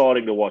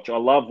exciting to watch. I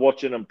love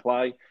watching them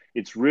play.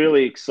 It's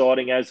really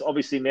exciting as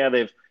obviously now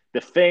the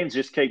fans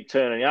just keep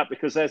turning up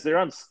because as they're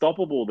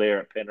unstoppable there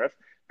at Penrith,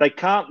 they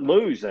can't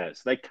lose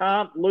They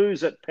can't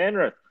lose at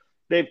Penrith.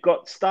 They've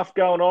got stuff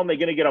going on. They're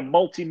going to get a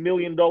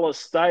multi-million-dollar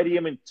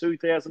stadium in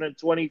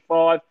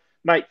 2025.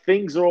 Mate,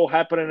 things are all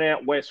happening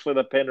out west for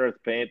the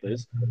Penrith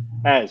Panthers.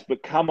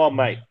 But come on,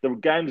 mate. The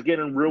game's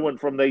getting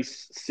ruined from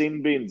these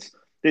sin bins.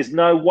 There's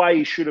no way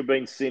he should have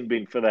been sin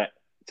bin for that,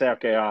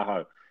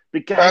 Taukeiaho.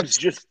 The game's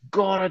just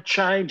got to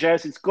change,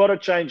 It's got to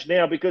change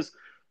now because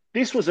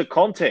this was a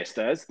contest,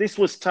 This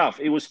was tough.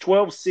 It was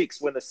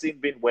 12-6 when the sin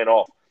bin went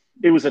off.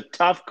 It was a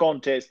tough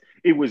contest.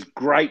 It was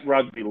great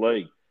rugby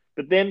league.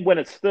 But then when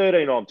it's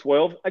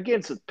 13-12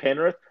 against a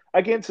Penrith,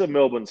 against a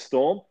Melbourne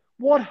Storm,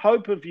 what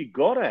hope have you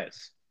got,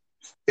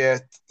 Yeah,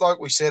 like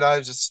we said,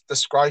 Oves, it's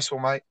disgraceful,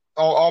 mate.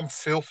 I'm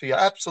filthy,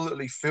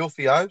 absolutely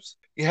filthy, Oves.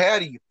 How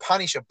do you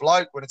punish a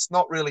bloke when it's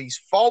not really his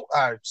fault,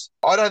 Oves?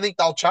 I don't think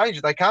they'll change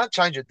it. They can't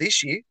change it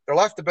this year. They'll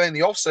have to be in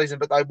the off-season,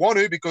 but they want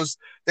to because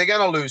they're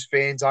going to lose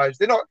fans, Oves.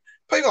 People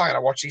aren't going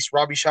to watch this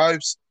rubbish,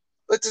 Oves.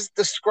 It's a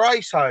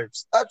disgrace,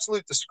 Oves.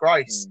 Absolute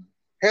disgrace.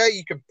 How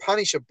you can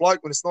punish a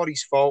bloke when it's not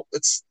his fault.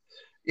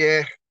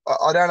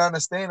 I don't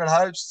understand it,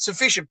 Oves.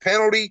 Sufficient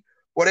penalty,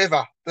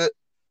 whatever. But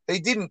he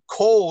didn't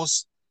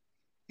cause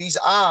his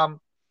arm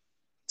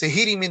to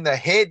hit him in the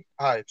head,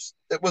 Oves.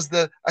 It was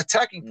the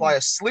attacking player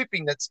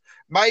slipping that's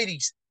made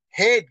his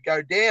head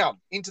go down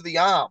into the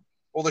arm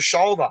or the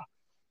shoulder.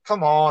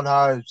 Come on,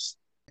 Oves.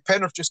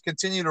 Penrith just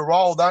continue to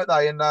roll, don't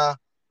they? And our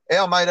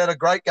mate had a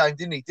great game,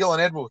 didn't he? Dylan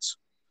Edwards.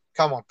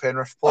 Come on,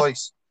 Penrith,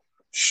 please.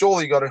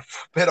 Surely got a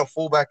better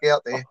fullback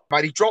out there.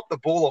 Mate, he dropped the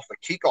ball off the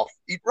kickoff.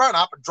 He'd run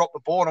up and drop the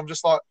ball, and I'm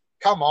just like,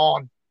 come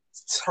on.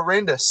 It's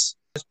horrendous.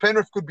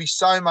 Penrith could be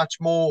so much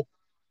more,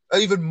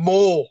 even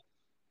more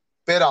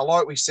better,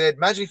 like we said.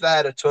 Imagine if they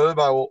had a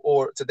Turbo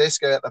or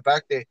Tedesco at the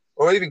back there,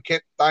 or even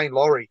kept Dane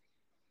Laurie.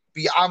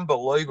 It'd be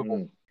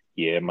unbelievable.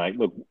 Yeah, mate.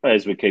 Look,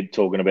 as we keep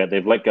talking about,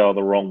 they've let go of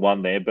the wrong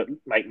one there. But,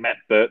 mate, Matt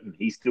Burton,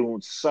 he's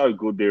doing so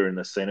good there in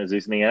the centres,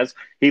 isn't he?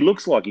 He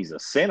looks like he's a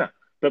centre.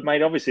 But,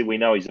 mate, obviously we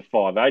know he's a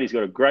 5'8". He's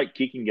got a great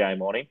kicking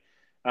game on him.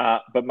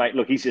 But, mate,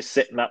 look, he's just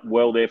setting up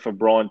well there for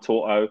Brian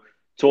Torto.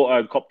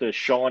 Torto copped a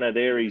shiner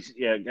there. He's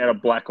had a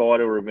black eye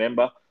to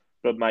remember.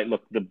 But, mate,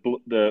 look,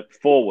 the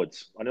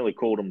forwards, I nearly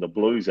called them the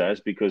Blues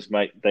because,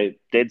 mate, they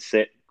dead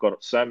set,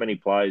 got so many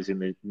players in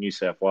the New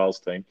South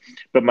Wales team.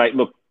 But, mate,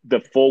 look,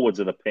 the forwards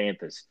of the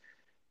Panthers,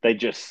 they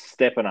just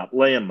stepping up.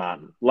 Liam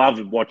Martin, love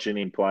watching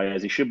him play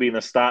as he should be in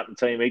the starting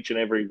team each and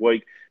every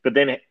week. But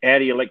then how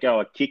do you let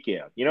go a kick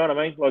out? You know what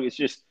I mean? Like, it's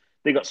just,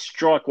 they got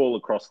strike all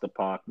across the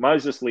park.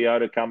 Moses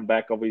Leota come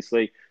back,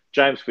 obviously.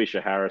 James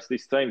Fisher-Harris.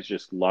 This team's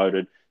just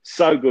loaded.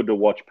 So good to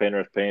watch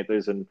Penrith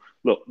Panthers. And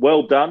look,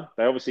 well done.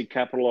 They obviously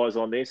capitalise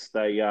on this.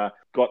 They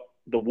got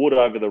the wood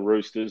over the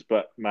Roosters.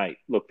 But, mate,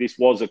 look, this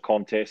was a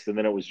contest and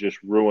then it was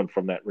just ruined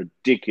from that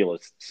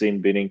ridiculous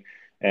sin binning.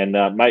 And,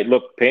 mate,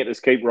 look, Panthers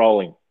keep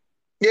rolling.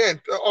 Yeah,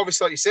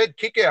 obviously, like you said,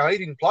 kick out. He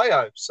didn't play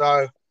Hope.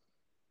 So,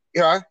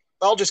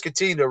 they'll just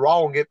continue to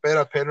roll and get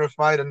better, Penrith,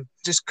 mate. And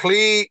just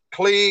clear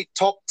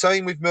top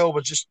team with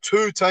Melbourne. Just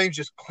two teams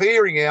just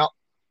clearing out.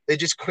 They're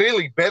just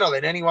clearly better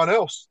than anyone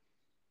else,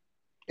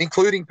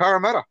 including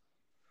Parramatta.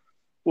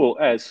 Well,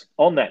 as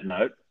on that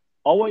note,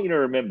 I want you to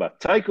remember,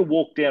 take a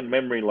walk down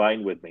memory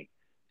lane with me.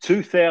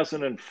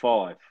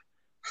 2005,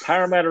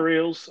 Parramatta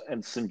Eels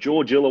and St.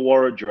 George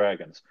Illawarra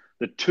Dragons,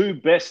 the two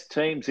best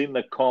teams in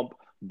the comp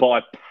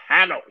by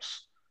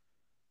panels.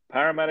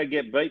 Parramatta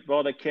get beat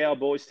by the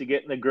Cowboys to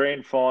get in the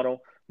grand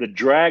final. The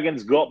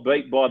Dragons got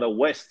beat by the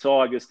West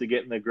Tigers to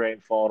get in the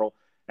grand final.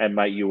 And,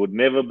 mate, you would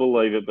never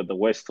believe it, but the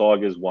West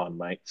Tigers won,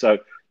 mate. So,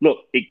 look,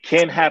 it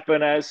can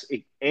happen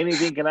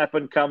anything can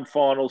happen come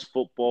finals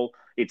football.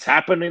 It's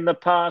happened in the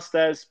past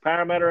as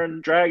Parramatta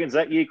and Dragons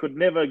that year could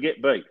never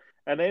get beat.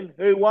 And then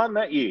who won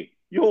that year?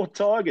 Your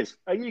Tigers.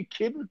 Are you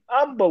kidding?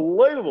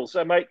 Unbelievable.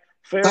 So, mate,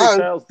 fairy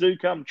tales do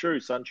come true,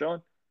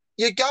 sunshine.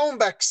 You're going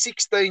back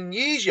 16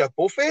 years, you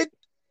buffhead.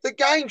 The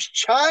game's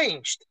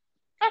changed.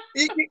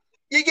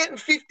 You're getting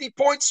 50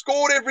 points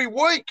scored every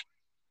week.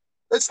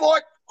 It's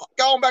like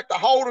going back to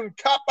Holden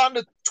Cup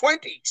under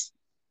 20s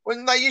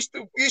when they used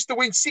to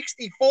win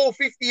 64-58.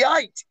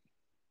 I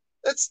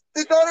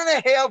don't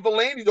know how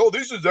V'landys,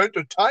 this is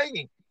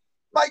entertaining.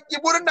 Mate, you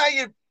wouldn't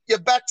know your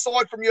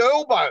backside from your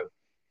elbow.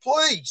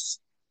 Please.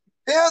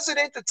 How's it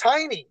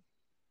entertaining?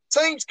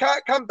 Teams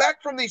can't come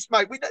back from this,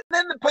 mate.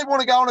 Then the people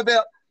want to go on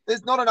about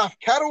there's not enough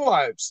cattle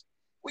loaves.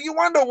 Well, you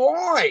wonder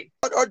why.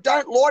 I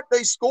don't like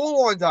these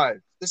scorelines, though.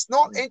 It's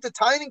not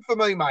entertaining for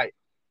me, mate.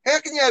 How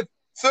can you have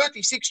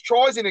 36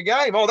 tries in a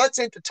game? Oh, that's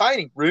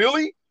entertaining.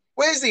 Really?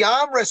 Where's the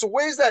arm wrestle?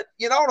 Where's that?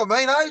 You know what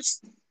I mean?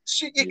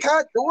 Shit, you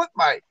can't do it,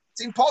 mate.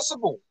 It's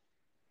impossible.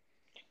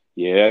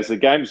 Yeah, as the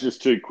game's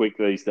just too quick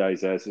these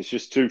days, as it's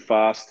just too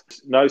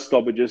fast. No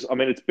stoppages. I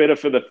mean, it's better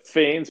for the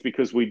fans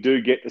because we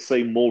do get to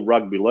see more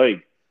rugby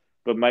league.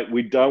 But, mate,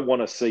 we don't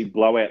want to see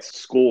blowout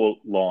score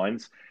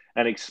lines.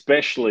 And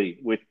especially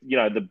with,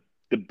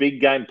 the big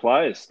game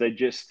players, they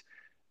just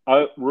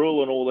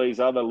ruling all these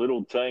other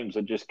little teams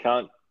that just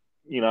can't,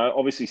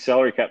 obviously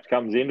salary cap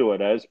comes into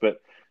it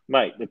but,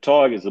 mate, the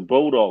Tigers, the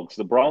Bulldogs,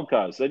 the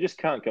Broncos, they just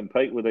can't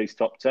compete with these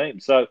top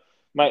teams. So,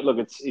 mate, look,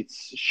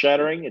 it's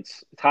shattering.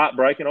 It's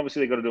heartbreaking.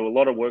 Obviously, they've got to do a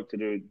lot of work to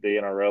do the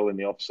NRL in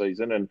the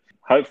off-season, and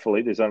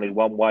hopefully there's only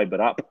one way but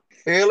up.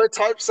 Yeah, let's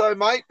hope so,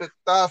 mate.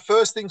 But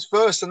first things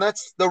first, and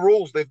that's the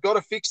rules. They've got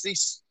to fix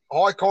this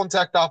high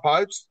contact up,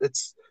 Hopes.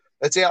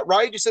 It's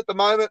outrageous at the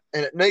moment,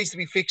 and it needs to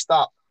be fixed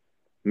up.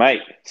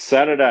 Mate,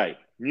 Saturday,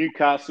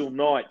 Newcastle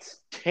Knights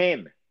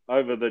 10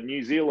 over the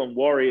New Zealand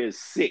Warriors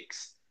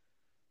 6.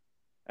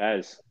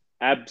 As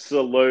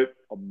absolute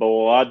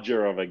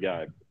bludger of a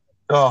game.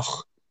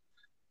 Oh.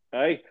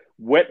 Hey,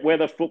 wet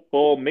weather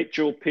football.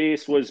 Mitchell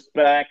Pearce was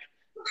back.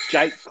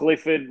 Jake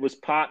Clifford was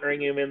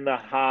partnering him in the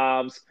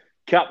halves.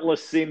 Couple of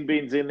sin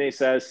bins in this.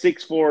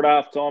 6-4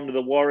 at halftime to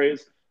the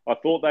Warriors. I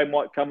thought they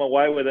might come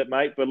away with it,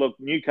 mate. But look,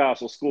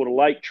 Newcastle scored a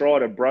late try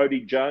to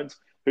Brodie Jones,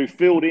 who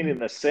filled in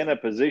the centre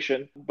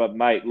position. But,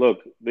 mate, look,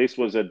 this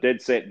was a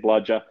dead set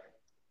bludger.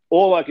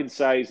 All I can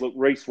say is, look,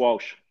 Reece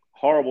Walsh,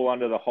 horrible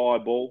under the high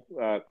ball.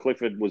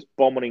 Clifford was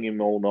bombing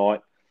him all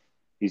night.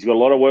 He's got a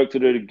lot of work to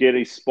do to get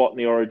his spot in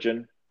the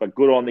Origin, but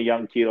good on the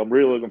young kid. I'm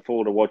really looking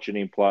forward to watching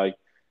him play.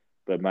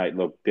 But, mate,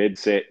 look, dead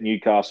set,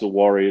 Newcastle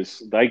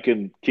Warriors, they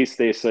can kiss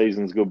their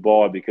seasons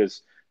goodbye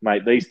because,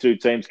 mate, these two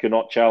teams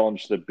cannot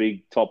challenge the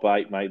big top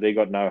 8, mate. They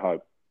got no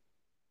hope.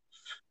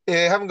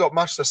 Yeah, haven't got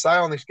much to say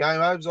on this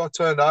game, Obes. I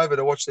turned over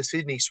to watch the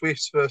Sydney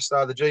Swifts versus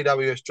the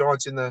GWS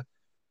Giants in the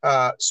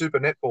Super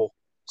Netball.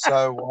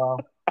 So,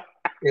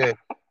 yeah,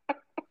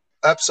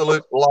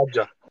 absolute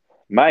bludger.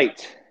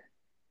 Mate,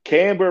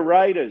 Canberra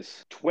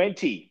Raiders,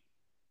 20.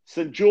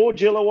 St.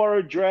 George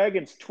Illawarra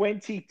Dragons,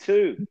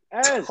 22.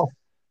 As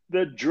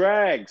the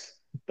Drags,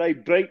 they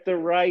beat the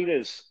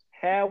Raiders.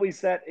 How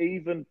is that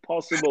even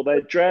possible?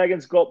 The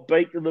Dragons got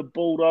beat to the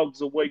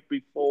Bulldogs a week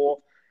before.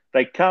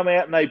 They come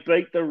out and they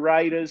beat the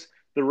Raiders.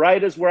 The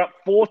Raiders were up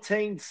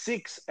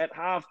 14-6 at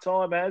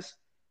halftime as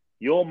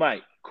your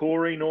mate,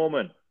 Corey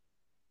Norman,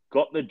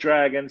 got the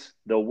Dragons,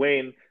 the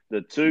win,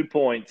 the 2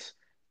 points.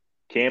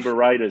 Canberra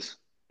Raiders,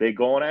 they're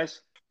gone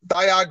as?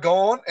 They are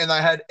gone, and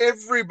they had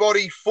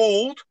everybody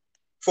fooled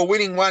for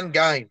winning one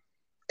game.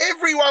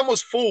 Everyone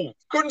was fooled.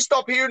 Couldn't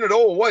stop hearing it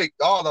all week.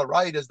 Oh, the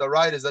Raiders,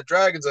 the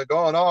Dragons are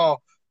gone. Oh,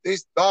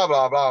 this, blah,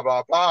 blah, blah,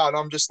 blah, blah. And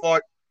I'm just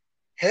like,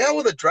 how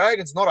are the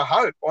Dragons not a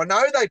hope? I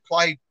know they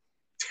played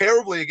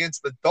terribly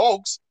against the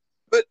Dogs,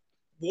 but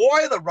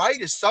why are the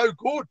Raiders so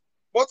good?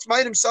 What's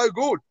made them so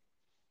good?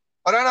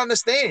 I don't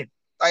understand.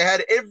 They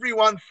had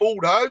everyone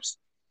fooled, Hopes,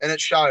 and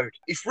it showed.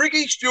 If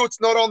Ricky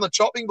Stewart's not on the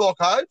chopping block,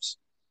 Hopes,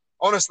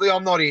 honestly,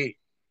 I'm not here.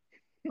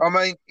 I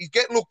mean, he's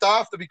getting looked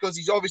after because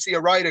he's obviously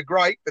a Raider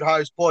great, but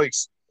Hopes,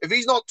 please. If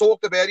he's not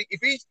talked about it, if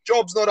his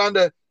job's not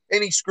under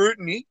any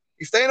scrutiny,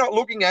 if they're not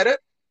looking at it,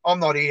 I'm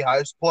not here,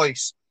 Hopes,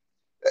 please.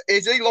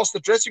 Has he lost the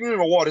dressing room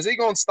or what? Has he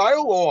gone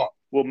stale or what?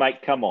 Well,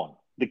 mate, come on.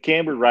 The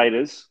Canberra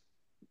Raiders,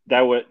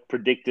 they were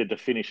predicted to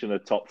finish in the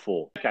top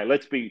 4. Okay,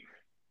 let's be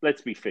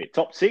fair.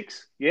 Top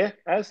 6, yeah,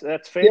 that's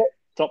fair. Yep.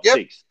 Top Yep.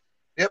 6.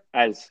 Yep.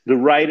 As the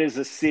Raiders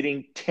are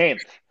sitting 10th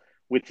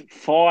with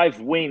 5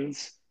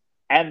 wins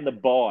and the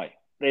bye.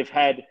 They've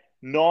had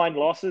 9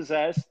 losses.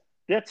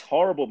 That's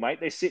horrible, mate.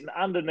 They're sitting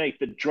underneath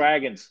the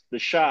Dragons, the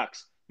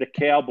Sharks, the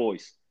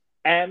Cowboys,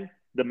 and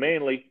the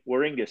Manly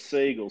Warringah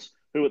Seagulls,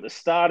 who at the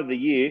start of the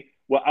year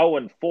were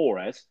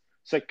 0-4.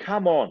 So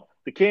come on.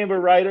 The Canberra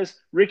Raiders,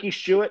 Ricky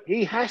Stewart,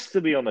 he has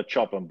to be on the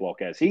chopping block.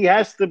 He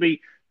has to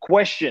be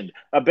questioned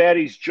about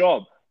his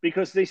job,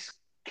 because this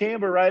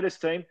Canberra Raiders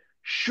team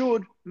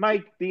should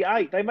make the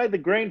 8. They made the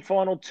grand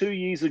final 2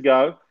 years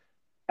ago,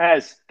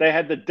 as they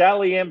had the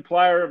Dally M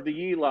Player of the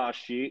Year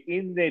last year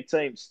in their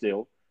team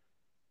still.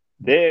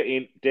 They're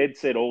in dead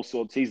set all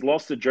sorts. He's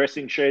lost the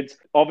dressing sheds.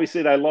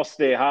 Obviously, they lost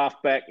their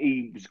halfback.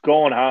 He's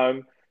gone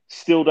home.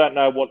 Still don't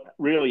know what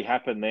really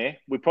happened there.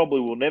 We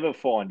probably will never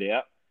find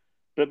out.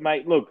 But,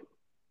 mate, look,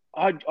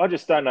 I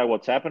just don't know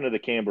what's happened to the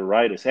Canberra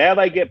Raiders. How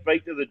they get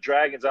beat to the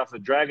Dragons after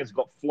the Dragons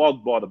got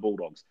flogged by the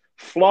Bulldogs.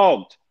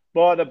 Flogged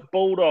by the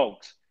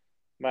Bulldogs.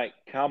 Mate,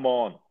 come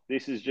on.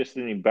 This is just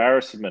an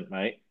embarrassment,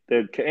 mate.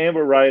 The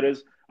Canberra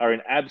Raiders are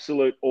in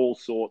absolute all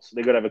sorts.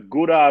 They've got to have a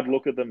good hard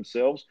look at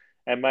themselves.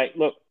 And, mate,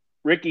 look,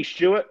 Ricky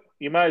Stewart,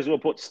 you may as well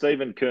put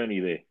Stephen Kearney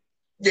there.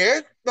 Yeah,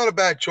 not a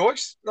bad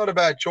choice. Not a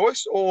bad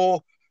choice.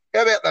 Or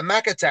how about the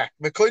Mac Attack,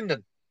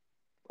 McClendon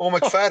or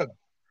McFadden?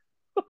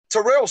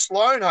 Terrell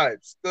Sloan,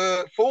 Hobes,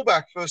 the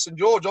fullback for St.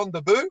 George on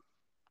debut.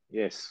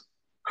 Yes.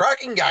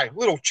 Cracking game.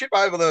 Little chip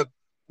over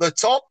the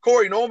top.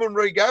 Corey Norman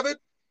regathered,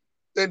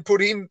 then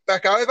put him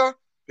back over.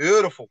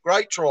 Beautiful.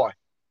 Great try.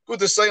 Good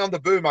to see on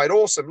debut, mate.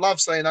 Awesome.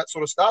 Love seeing that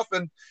sort of stuff.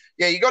 And,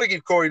 yeah, you got to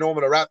give Corey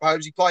Norman a rap,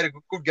 Hobes. He played a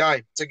good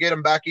game to get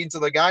him back into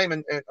the game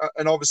and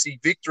obviously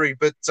victory.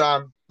 But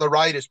the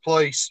Raiders,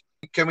 please,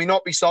 can we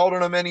not be sold on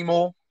them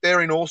anymore?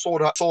 They're in all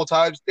sorts,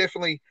 Hobes.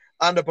 Definitely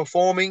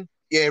underperforming.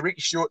 Yeah,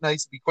 Ricky Stewart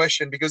needs to be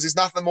questioned, because there's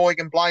nothing more he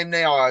can blame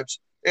now, Hobes.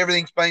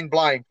 Everything's been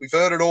blamed. We've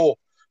heard it all.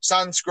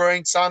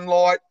 Sunscreen,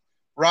 sunlight,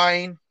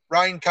 rain,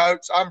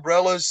 raincoats,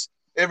 umbrellas,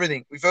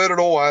 everything. We've heard it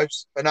all,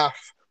 Hobes. Enough.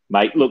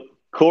 Mate, look,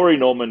 Corey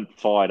Norman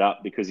fired up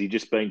because he's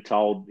just been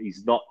told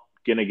he's not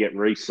going to get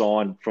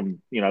re-signed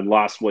from,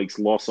 last week's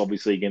loss,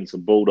 obviously, against the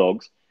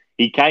Bulldogs.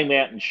 He came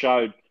out and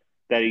showed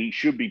that he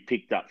should be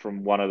picked up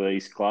from one of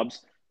these clubs.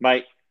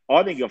 Mate,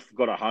 I think I've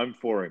got a home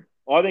for him.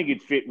 I think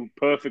he'd fit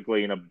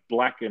perfectly in a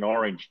black and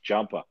orange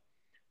jumper.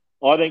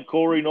 I think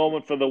Corey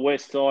Norman for the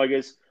West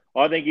Tigers,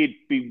 I think he'd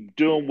be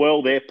doing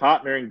well there,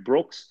 partnering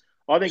Brooks.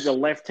 I think the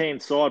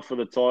left-hand side for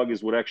the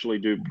Tigers would actually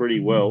do pretty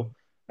well.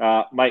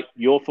 Mate,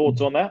 your thoughts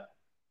on that?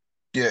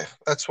 Yeah,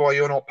 that's why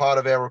you're not part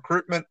of our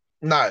recruitment.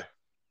 No.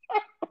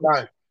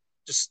 No.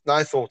 Just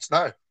no thoughts,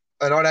 no.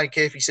 And I don't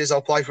care if he says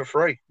I'll play for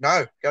free.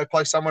 No, go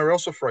play somewhere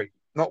else for free.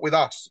 Not with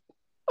us.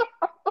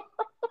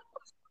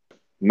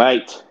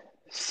 Mate,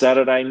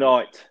 Saturday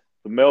night,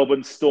 the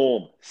Melbourne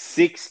Storm,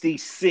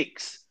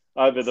 66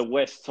 over the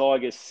West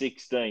Tigers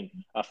 16.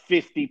 A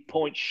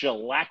 50-point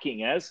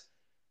shellacking,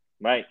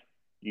 Mate,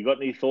 you got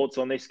any thoughts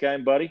on this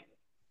game, buddy?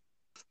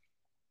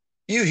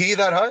 You hear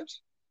that,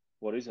 Hobes?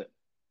 What is it?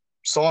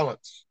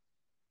 Silence.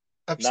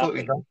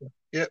 Absolutely nothing.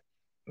 Yep.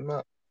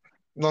 No.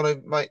 Not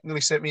a mate, nearly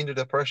sent me into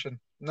depression.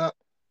 No.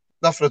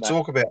 Nothing to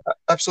talk about.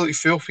 Absolutely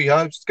filthy,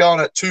 Hobes. It's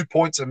going at 2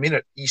 points a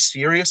minute. Are you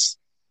serious?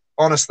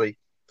 Honestly,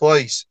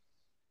 please.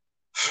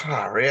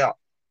 Far out.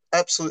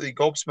 Absolutely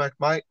gobsmacked,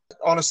 mate.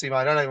 Honestly, mate,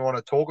 I don't even want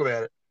to talk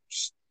about it.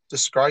 Just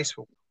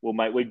disgraceful. Well,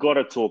 mate, we've got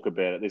to talk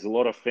about it. There's a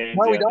lot of fans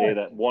out there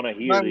that want to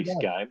hear this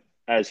game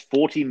as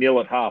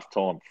 40-0 at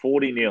halftime.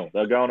 40-0.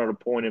 They're going at a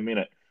point a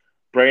minute.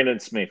 Brandon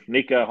Smith,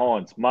 Nico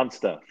Hines,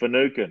 Munster,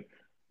 Finucane,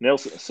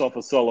 Nelson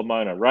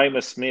Sofa-Solomona,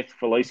 Ramus Smith,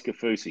 Felice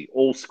Kafusi,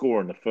 all score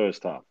in the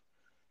first half.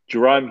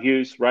 Jerome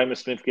Hughes,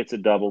 Ramus Smith gets a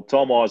double.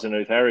 Tom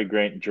Eisenhuth, Harry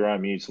Grant, and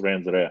Jerome Hughes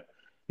rounds it out.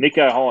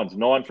 Nico Hines,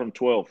 9 from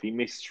 12. He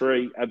missed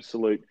 3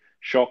 absolute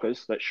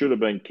shockers that should have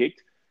been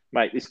kicked.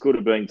 Mate, this could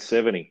have been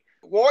 70.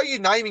 Why are you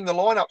naming the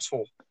lineups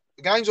for?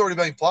 The game's already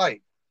been played.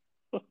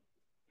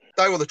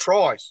 They were the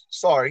tries.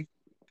 Sorry.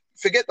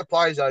 Forget the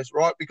players,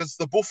 right? Because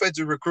the Bullfeds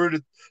have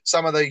recruited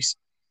some of these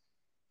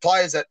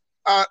players that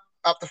aren't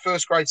up to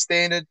first grade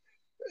standard.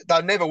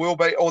 They never will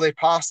be, or they're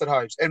past at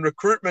Hobes. And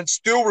recruitment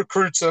still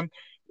recruits them.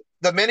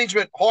 The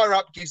management higher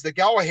up gives the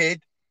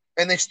go-ahead,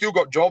 and they've still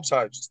got jobs,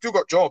 Hobes. Still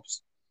got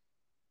jobs.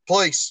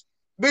 Please.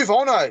 Move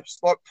on, Hobes.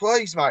 Like,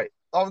 please, mate.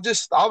 I'm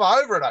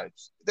over it,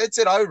 Hobes. That's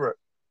it, over it.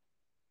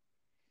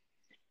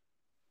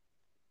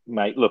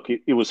 Mate, look,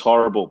 it was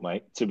horrible,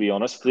 mate, to be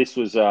honest. This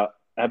was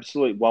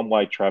absolute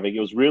one-way traffic.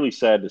 It was really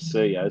sad to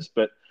see,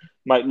 but,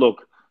 mate,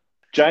 look,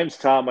 James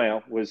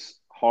Tarmow was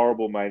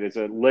horrible, mate. As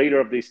a leader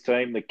of this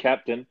team, the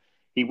captain,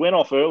 he went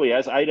off early.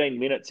 18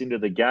 minutes into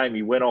the game,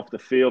 he went off the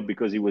field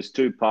because he was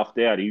too puffed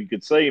out. You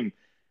could see him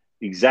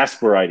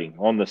exasperating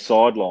on the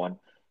sideline.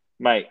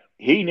 Mate,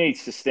 he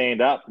needs to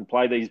stand up and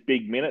play these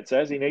big minutes,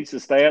 He needs to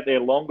stay out there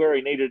longer.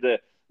 He needed to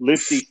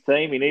lift his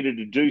team. He needed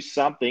to do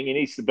something. He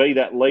needs to be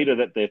that leader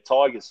that the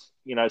Tigers,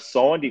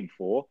 signed him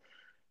for.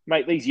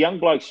 mate, these young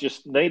blokes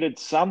just needed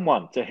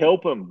someone to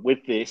help them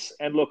with this.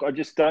 And look, I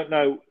just don't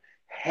know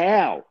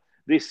how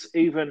this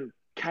even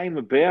came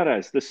about.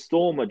 As the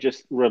Storm are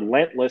just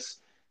relentless.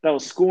 They were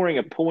scoring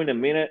a point a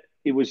minute.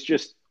 It was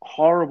just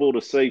horrible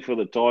to see for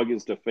the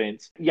Tigers'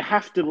 defence. You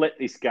have to let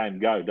this game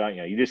go, don't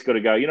you? You just got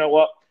to go, you know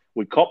what?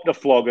 We copped a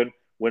flogging.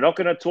 We're not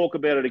going to talk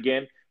about it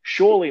again.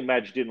 Surely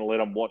Madge didn't let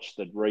them watch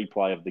the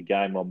replay of the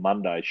game on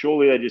Monday.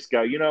 Surely they just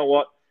go, you know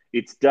what?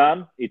 It's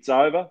done. It's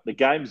over. The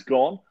game's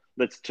gone.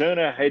 Let's turn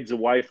our heads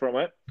away from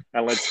it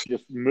and let's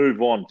just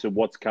move on to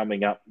what's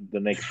coming up the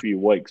next few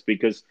weeks.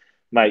 Because,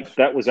 mate,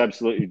 that was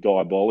absolutely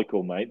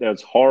diabolical, mate. That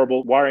was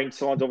horrible. Worrying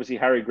signs. Obviously,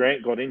 Harry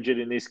Grant got injured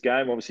in this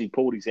game. Obviously,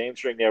 pulled his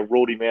hamstring. Now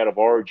ruled him out of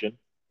Origin.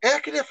 How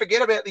can you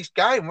forget about this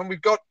game when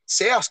we've got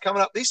South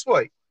coming up this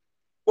week?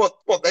 What?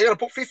 They're going to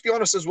put 50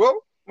 on us as well?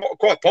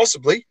 Quite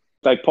possibly.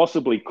 They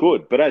possibly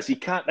could, but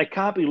they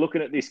can't be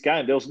looking at this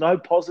game. There was no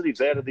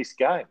positives out of this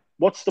game.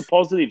 What's the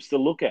positives to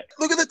look at?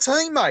 Look at the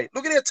team, mate.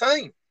 Look at our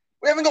team.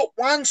 We haven't got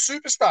one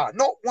superstar,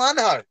 not one,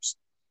 Holmes.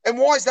 And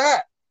why is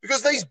that?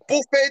 Because these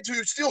bullheads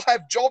who still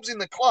have jobs in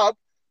the club,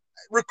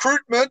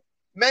 recruitment,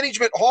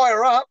 management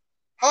higher up,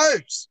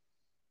 Holmes,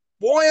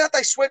 why aren't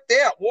they swept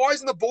out? Why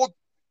isn't the board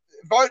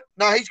vote?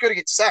 No, he's got to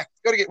get sacked.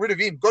 Got to get rid of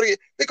him.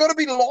 They've got to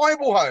be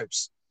liable,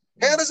 Holmes.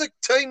 How does a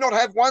team not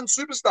have one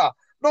superstar?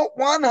 Not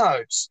one,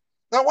 Holmes.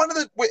 No wonder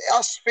that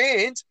us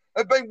fans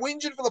have been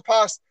whinging for the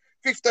past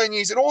 15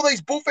 years. And all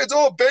these bullheads,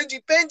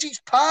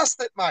 Benji's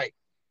past it, mate.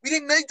 We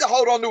didn't need to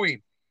hold on to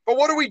him. But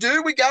what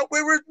do?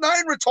 We're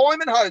known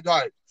retirement home.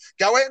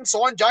 Go out and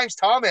sign James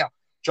Tarmow.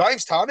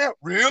 James Tarmow?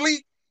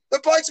 Really? The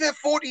bloke's about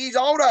 40 years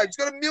old, He's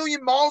got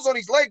 1,000,000 miles on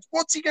his legs.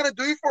 What's he going to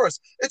do for us?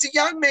 It's a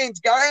young man's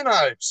game,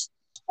 Hobbs.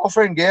 My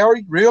friend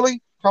Gowrie,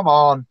 really? Come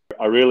on.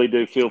 I really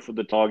do feel for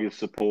the Tigers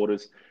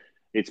supporters.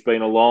 It's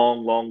been a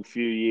long, long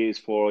few years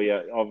for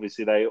you.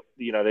 Obviously,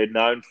 they're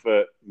known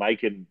for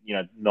making,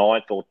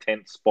 9th or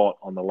 10th spot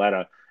on the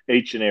ladder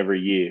each and every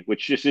year,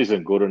 which just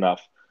isn't good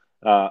enough.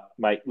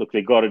 Mate, look,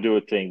 they've got to do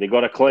a thing. They've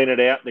got to clean it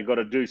out. They've got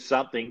to do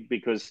something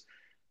because,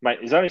 mate,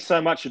 there's only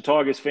so much the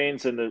Tigers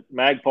fans and the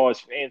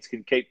Magpies fans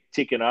can keep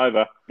ticking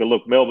over. But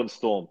look, Melbourne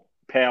Storm,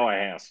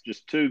 powerhouse,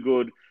 just too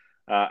good,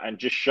 and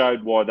just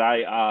showed why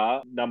they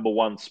are number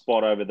one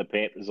spot over the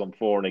Panthers on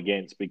for and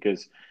against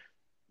because,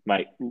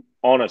 mate,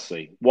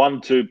 honestly,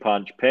 1-2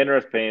 punch,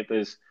 Penrith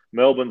Panthers,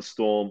 Melbourne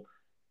Storm,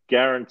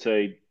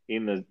 guaranteed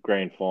in the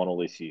grand final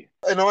this year.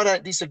 And I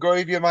don't disagree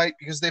with you, mate,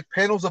 because they're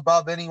panels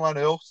above anyone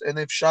else, and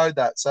they've showed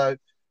that. So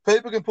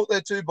people can put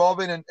their two bob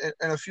in and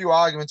a few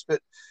arguments,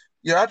 but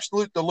you're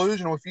absolute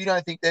delusional if you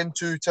don't think them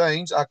two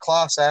teams are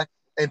class act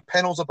and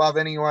panels above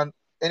any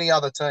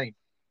other team.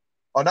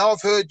 I know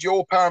I've heard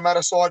your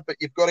Parramatta side, but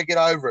you've got to get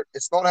over it.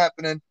 It's not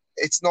happening.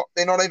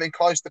 They're not even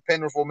close to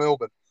Penrith or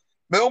Melbourne.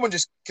 Melbourne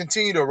just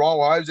continue to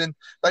roll Hobbs, and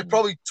they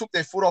probably took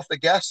their foot off the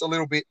gas a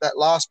little bit, that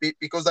last bit,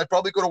 because they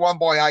probably could have won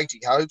by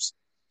 80, Hobbs.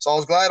 So I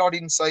was glad I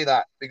didn't see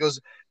that because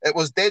it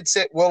was dead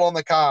set well on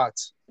the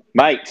cards.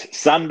 Mate,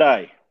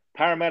 Sunday,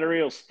 Parramatta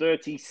Eels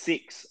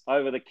 36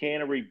 over the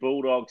Canterbury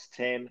Bulldogs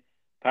 10.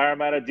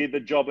 Parramatta did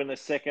the job in the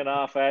second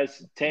half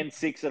as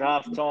 10-6 at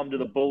halftime to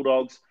the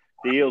Bulldogs.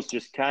 The Eels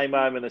just came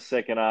home in the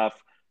second half.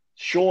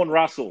 Sean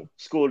Russell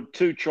scored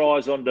 2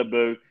 tries on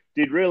debut.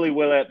 Did really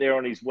well out there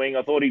on his wing.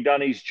 I thought he'd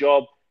done his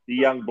job, the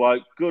young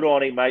bloke. Good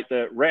on him, mate.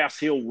 The Rouse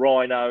Hill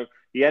Rhino.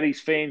 He had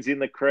his fans in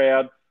the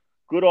crowd.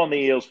 Good on the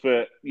Eels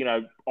for,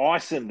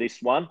 icing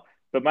this one.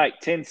 But, mate,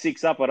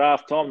 10-6 up at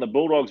halftime. The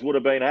Bulldogs would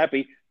have been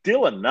happy.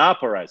 Dylan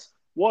Naparaz,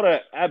 what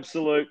an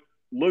absolute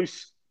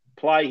loose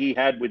play he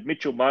had with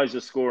Mitchell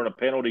Moses scoring a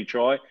penalty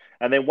try.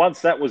 And then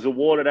once that was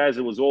awarded as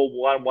it was all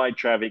one-way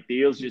traffic, the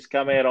Eels just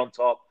come out on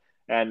top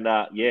and,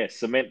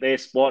 cement their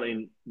spot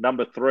in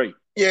number 3.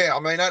 Yeah, I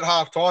mean, at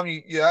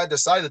halftime, you had to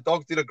say the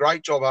Dogs did a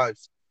great job,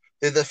 Hobbs.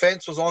 The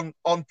defence was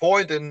on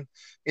point and,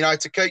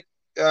 to keep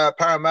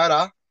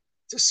Parramatta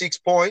to 6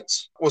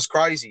 points was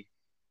crazy.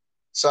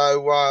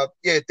 So,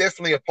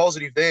 definitely a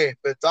positive there.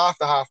 But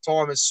after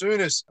half-time, as soon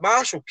as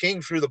Marshall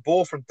King threw the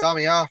ball from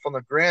dummy half on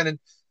the ground, and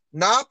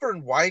Napa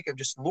and Wakeham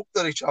just looked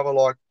at each other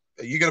like,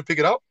 are you going to pick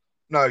it up?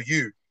 No,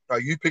 you. No,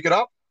 you pick it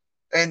up.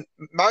 And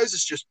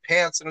Moses just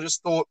pounced, and I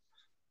just thought,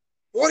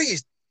 what are you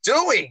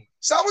doing?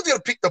 Someone's going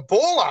to pick the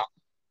ball up.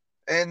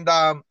 And,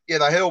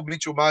 they held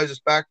Mitchell Moses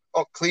back.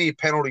 Clear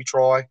penalty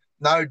try,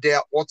 no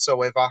doubt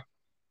whatsoever.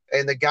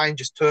 And the game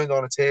just turned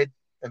on its head.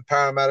 And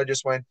Parramatta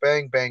just went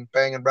bang, bang,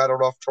 bang and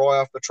rattled off try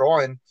after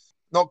try. And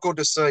not good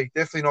to see.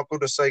 Definitely not good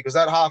to see because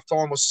that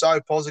halftime was so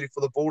positive for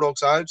the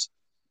Bulldogs, Hobbs.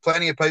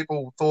 Plenty of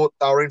people thought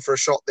they were in for a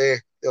shot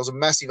there. There was a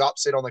massive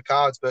upset on the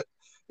cards, but,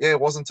 it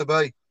wasn't to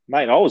be.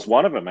 Mate, I was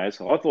one of them, as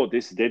I thought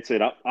this dead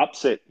set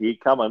upset here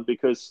coming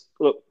because,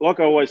 look, like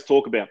I always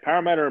talk about,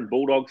 Parramatta and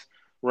Bulldogs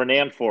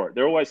renowned for it.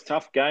 They're always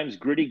tough games,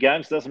 gritty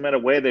games. Doesn't matter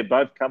where they're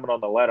both coming on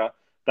the ladder.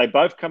 They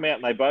both come out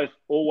and they both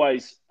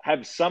always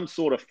have some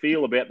sort of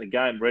feel about the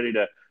game, ready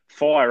to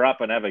fire up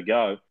and have a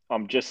go.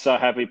 I'm just so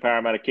happy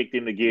Parramatta kicked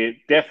into gear.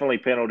 Definitely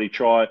penalty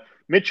try.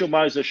 Mitchell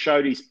Moses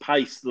showed his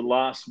pace the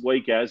last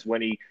week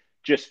when he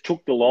just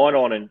took the line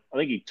on, and I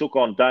think he took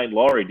on Dane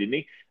Laurie, didn't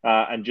he?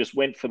 And just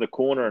went for the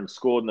corner and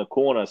scored in the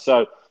corner.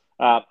 So,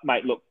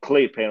 mate, look,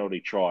 clear penalty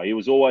try. He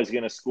was always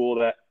going to score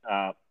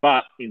that.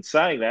 But in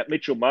saying that,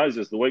 Mitchell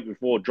Moses the week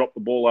before dropped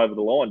the ball over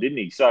the line, didn't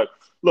he? So,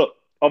 look,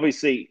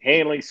 obviously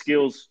handling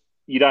skills,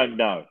 you don't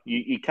know.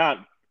 You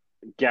can't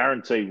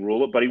guarantee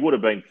rule it, but he would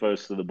have been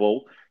first to the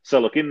ball. So,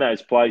 look, in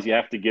those plays, you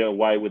have to get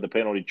away with the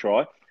penalty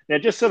try. Now,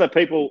 just so that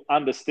people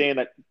understand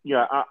that,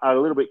 are a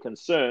little bit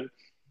concerned.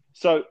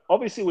 So,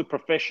 obviously, with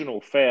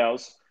professional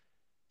fouls,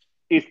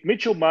 if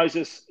Mitchell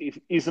Moses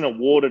isn't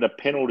awarded a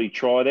penalty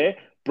try there,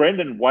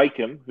 Brendan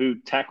Wakeham, who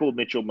tackled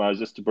Mitchell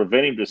Moses to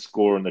prevent him to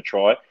score in the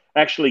try,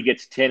 actually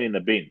gets 10 in the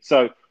bin.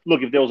 So,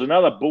 look, if there was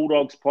another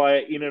Bulldogs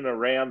player in and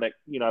around that,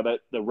 that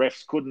the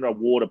refs couldn't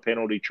award a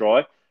penalty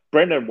try,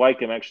 Brendan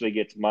Wakeham actually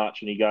gets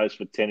marched and he goes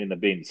for 10 in the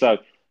bin. So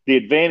the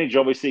advantage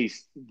obviously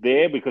is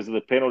there because of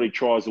the penalty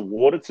tries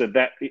awarded. So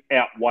that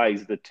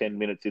outweighs the 10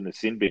 minutes in the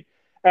sin bin.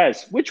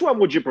 Which one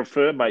would you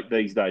prefer, mate,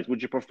 these days?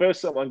 Would you prefer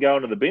someone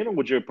going to the bin or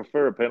would you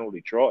prefer a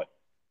penalty try?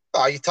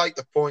 Oh, you take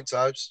the points,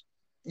 Obes.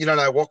 You don't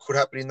know what could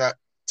happen in that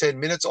 10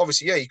 minutes.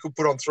 Obviously, yeah, you could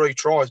put on 3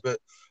 tries, but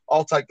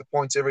I'll take the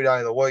points every day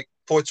of the week.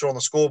 Points are on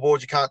the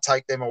scoreboard. You can't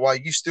take them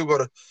away. You've still got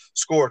to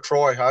score a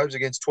try, Hobes,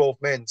 against 12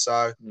 men.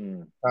 So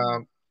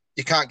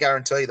you can't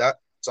guarantee that.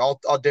 So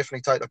I'll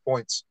definitely take the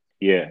points.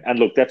 Yeah, and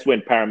look, that's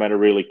when Parramatta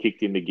really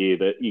kicked into gear.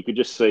 That you could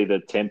just see the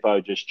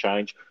tempo just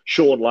change.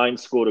 Sean Lane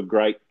scored a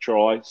great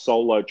try,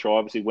 solo try.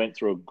 Obviously went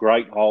through a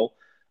great hole.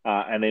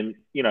 And then,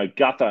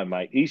 Gutho,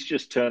 mate, he's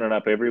just turning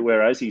up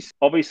everywhere as he's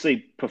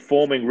obviously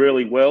performing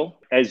really well.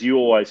 As you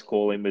always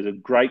call him, as a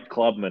great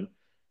clubman.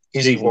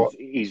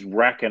 He's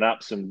racking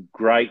up some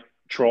great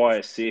try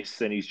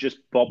assists and he's just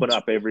bobbing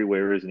up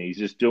everywhere, isn't he? He's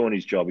just doing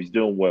his job. He's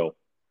doing well.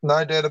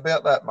 No doubt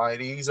about that, mate.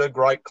 He's a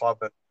great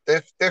clubman.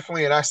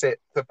 Definitely an asset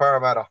for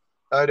Parramatta.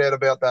 No doubt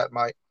about that,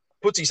 mate.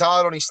 Puts his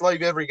heart on his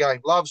sleeve every game.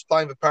 Loves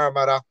playing for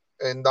Parramatta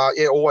and,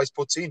 always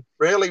puts in.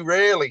 Rarely.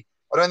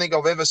 I don't think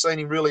I've ever seen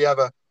him really have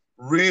a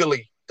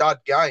really dud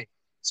game.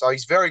 So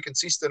he's very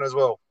consistent as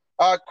well.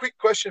 Quick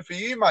question for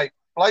you, mate.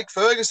 Blake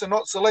Ferguson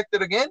not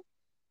selected again?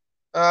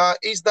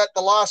 Is that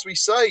the last we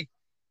see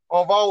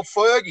of old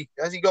Fergie?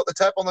 Has he got the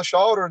tap on the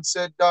shoulder and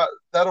said,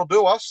 that'll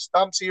do us,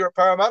 stumps here at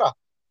Parramatta?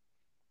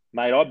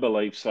 Mate, I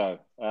believe so.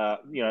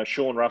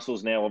 Sean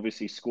Russell's now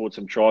obviously scored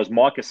some tries.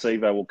 Mike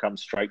Acevo will come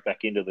straight back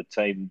into the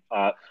team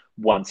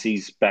once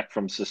he's back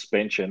from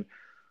suspension.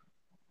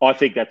 I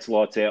think that's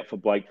lights out for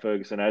Blake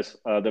Ferguson, as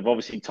they've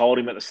obviously told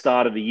him at the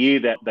start of the year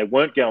that they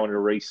weren't going to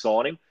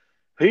re-sign him.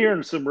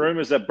 Hearing some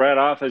rumours that Brad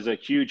Arthur's a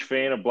huge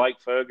fan of Blake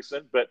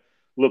Ferguson, but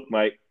look,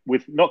 mate,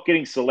 with not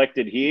getting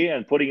selected here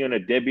and putting in a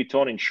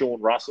debutant in Sean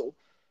Russell,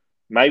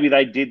 maybe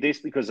they did this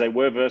because they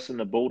were versing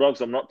the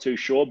Bulldogs. I'm not too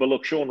sure. But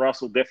look, Sean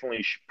Russell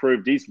definitely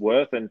proved his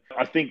worth. And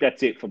I think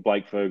that's it for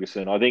Blake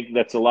Ferguson. I think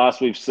that's the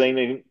last we've seen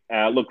him.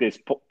 Look, there's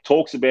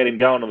talks about him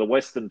going to the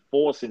Western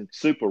Force in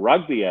Super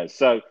Rugby as.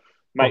 So,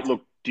 mate,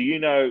 look, do you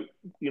know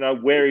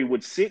where he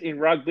would sit in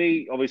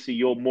rugby? Obviously,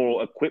 you're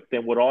more equipped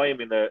than what I am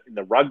in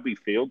the rugby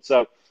field.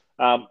 So,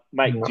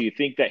 mate, do you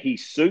think that he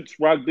suits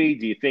rugby?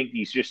 Do you think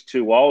he's just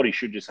too old? He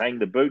should just hang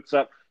the boots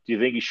up? Do you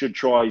think he should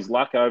try his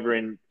luck over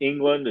in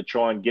England to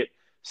try and get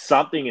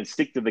something and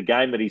stick to the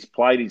game that he's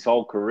played his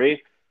whole career?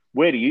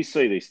 Where do you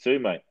see this too,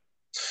 mate?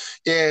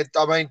 Yeah,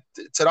 I mean,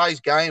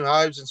 today's game,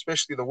 Hobes, and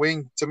especially the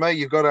wing, to me,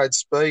 you've got to have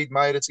speed,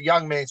 mate. It's a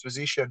young man's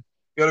position.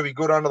 You've got to be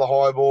good under the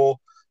high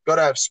ball. Got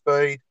to have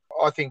speed.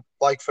 I think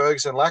Blake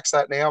Ferguson lacks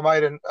that now,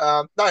 mate. And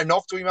no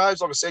knock to him,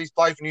 Hobes. Like I said, he's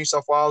played for New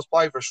South Wales,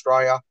 played for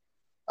Australia.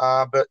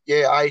 But,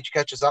 yeah, age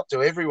catches up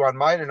to everyone,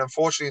 mate. And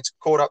unfortunately, it's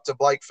caught up to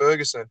Blake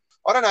Ferguson.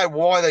 I don't know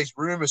why these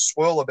rumours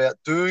swirl about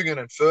Dugan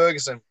and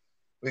Ferguson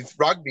with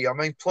rugby. I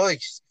mean,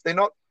 please, if they're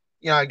not,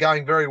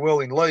 going very well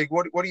in league,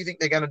 what do you think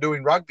they're going to do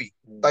in rugby?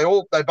 They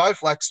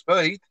both lack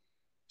speed.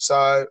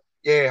 So,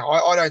 yeah,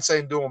 I don't see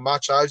them doing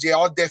much, Hobes. Yeah,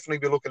 I'd definitely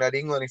be looking at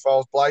England if I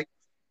was Blake.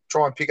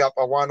 Try and pick up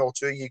a 1 or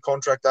 2 year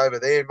contract over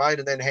there, mate,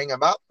 and then hang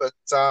him up. But,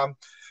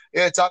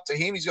 yeah, it's up to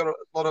him. He's got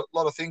a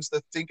lot of things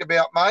to think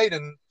about, mate,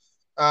 and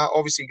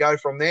obviously go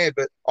from there.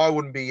 But I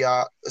wouldn't be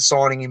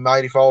signing him,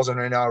 mate, if I was in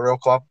an NRL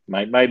club.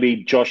 Mate, maybe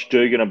Josh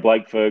Dugan and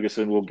Blake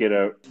Ferguson will get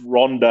a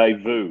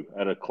rendezvous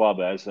at a club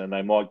and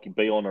they might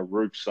be on a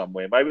roof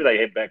somewhere. Maybe they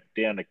head back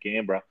down to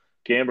Canberra.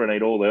 Canberra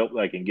need all the help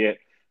they can get.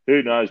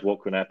 Who knows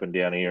what can happen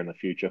down here in the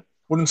future?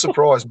 Wouldn't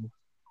surprise me.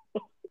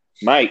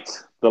 Mate,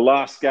 the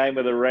last game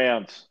of the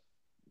round.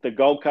 The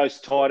Gold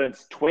Coast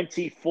Titans,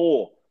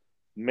 24.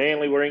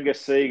 Manly Warringah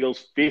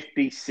Seagulls,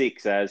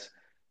 56. As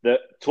the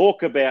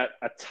talk about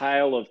a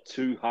tale of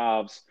two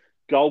halves.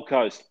 Gold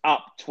Coast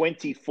up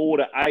 24-8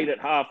 at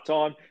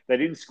halftime. They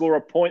didn't score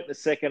a point in the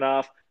second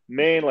half.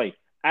 Manly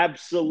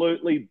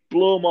absolutely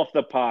blew them off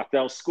the park. They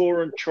were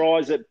scoring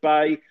tries at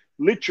bay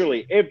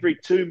literally every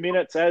 2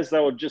 minutes as they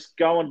were just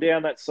going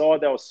down that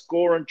side. They were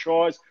scoring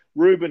tries.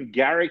 Ruben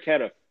Garrick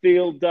had a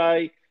field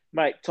day.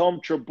 Mate,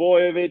 Tom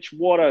Trebojevic,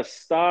 what a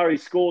star. He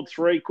scored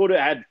 3, could have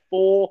had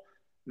 4.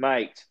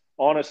 Mate,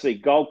 honestly,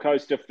 Gold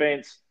Coast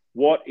defence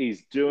What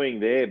is doing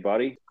there,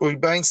 buddy? We've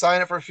been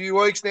saying it for a few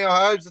weeks now,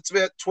 Hobes. It's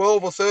about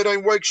 12 or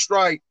 13 weeks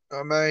straight.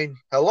 I mean,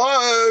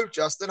 hello,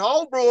 Justin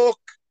Holbrook.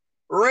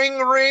 Ring,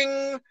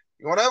 ring.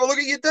 You want to have a look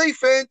at your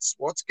defense?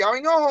 What's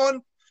going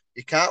on?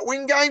 You can't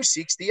win games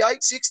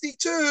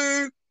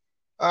 68-62.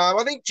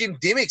 I think Jim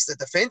Dimmick's the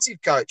defensive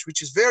coach,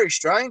 which is very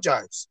strange,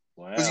 Hobes.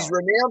 Wow. Because he's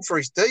renowned for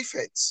his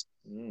defense.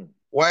 Mm.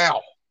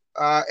 Wow.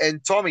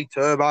 And Tommy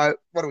Turbo,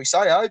 what do we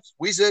say, Hobes?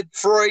 Wizard,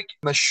 freak,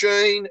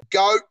 machine,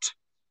 goat,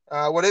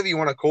 whatever you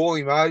want to call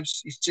him,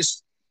 Hobes. He's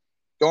just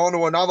gone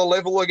to another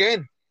level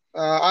again.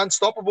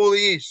 Unstoppable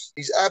he is.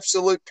 He's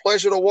absolute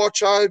pleasure to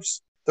watch,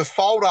 Hobes. The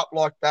fold up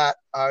like that,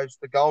 Hobes,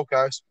 the Gold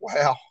Coast,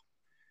 wow.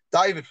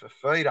 David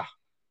Fifita,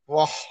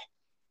 wow.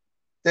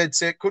 Dead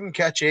set, couldn't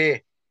catch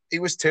air. He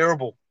was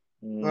terrible.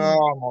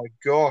 Oh, my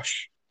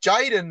gosh.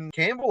 Jaden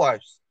Campbell,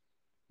 Hobes,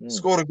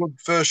 scored a good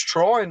first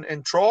try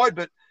and tried,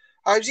 but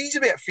Hobes, he's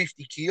about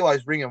 50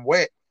 kilos ringing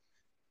wet.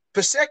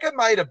 Paseka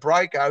made a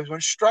break, Hobes,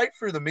 went straight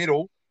through the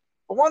middle.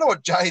 I wonder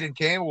what Jaden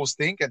Campbell was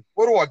thinking.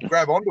 What do I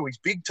grab onto, his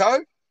big toe?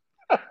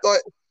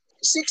 Like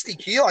 60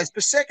 kilos.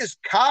 Paseka's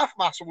calf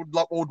muscle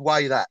would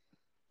weigh that.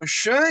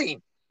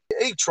 Machine.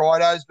 He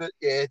tried, Hobes, but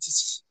yeah, it's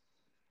just...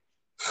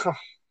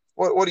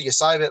 what do you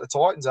say about the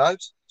Titans,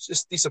 Hobes? It's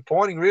just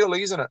disappointing,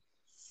 really, isn't it?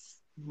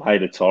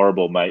 Mate, it's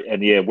horrible, mate.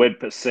 And yeah, when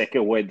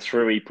Paseka went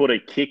through, he put a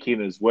kick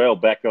in as well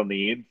back on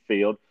the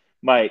infield.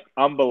 Mate,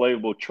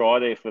 unbelievable try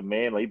there for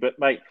Manly. But,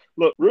 mate,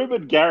 look,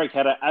 Ruben Garrick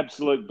had an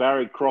absolute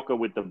Barry Crocker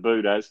with the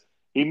boot as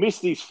he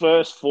missed his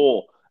first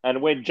 4.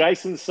 And when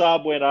Jason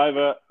Saab went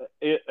over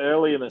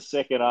early in the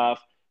second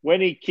half, when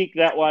he kicked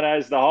that one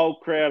as the whole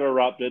crowd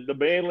erupted, the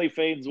Manly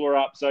fans were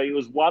up. So he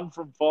was 1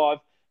 from 5.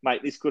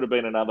 Mate, this could have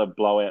been another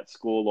blowout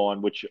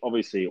scoreline, which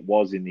obviously it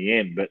was in the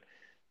end. But,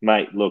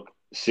 mate, look,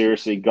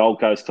 seriously, Gold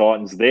Coast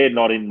Titans, they're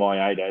not in my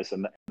 8s,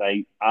 and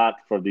they aren't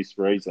for this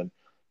reason.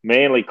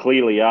 Manly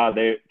clearly are.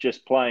 They're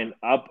just playing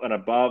up and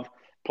above,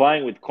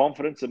 playing with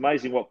confidence.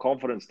 Amazing what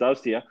confidence does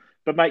to you.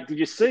 But, mate, did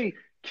you see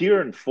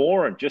Kieran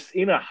Foran just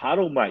in a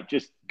huddle, mate,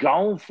 just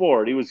going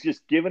for it? He was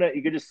just giving it.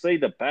 You could just see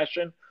the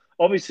passion.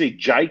 Obviously,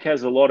 Jake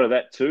has a lot of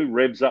that too,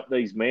 revs up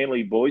these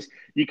Manly boys.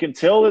 You can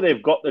tell that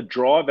they've got the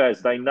drive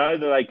as they know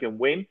that they can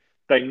win.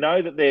 They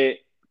know that they're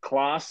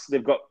class.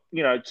 They've got,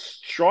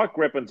 strike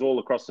weapons all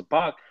across the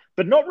park,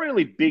 but not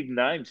really big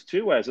names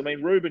too, as. I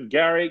mean, Ruben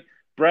Garrick,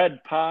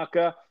 Brad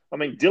Parker. I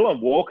mean,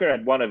 Dylan Walker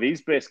had one of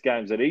his best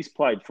games that he's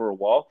played for a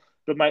while.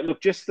 But, mate,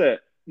 look, just the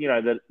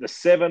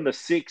 7, the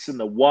 6, and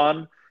the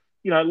 1.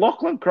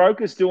 Lachlan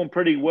Croker's doing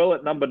pretty well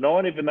at number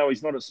 9, even though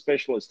he's not a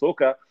specialist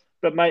hooker.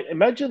 But, mate,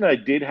 imagine they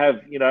did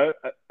have,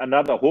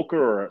 another hooker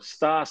or a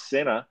star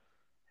centre.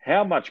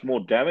 How much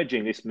more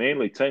damaging this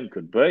Manly team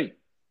could be.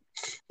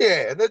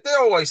 Yeah, they're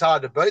always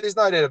hard to beat. There's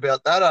no doubt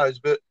about that, Hobes.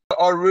 But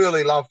I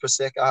really love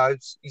Paseka,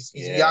 Hobes. He's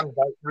a young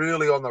mate,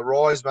 really on the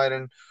rise, mate.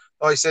 And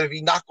like I said, if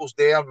he knuckles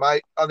down,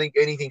 mate, I think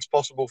anything's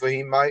possible for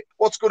him, mate.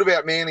 What's good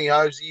about Manly,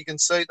 Hobes, you can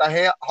see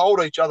they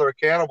hold each other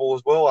accountable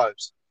as well,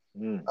 Hobes.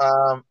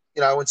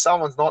 When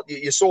someone's not,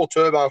 you saw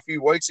Turbo a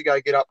few weeks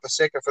ago get up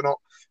Paseka for not,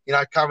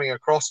 coming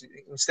across.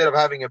 Instead of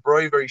having a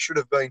breather, he should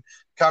have been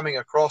coming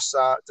across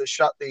to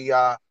shut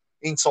the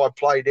inside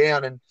play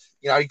down. And,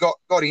 he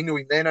got into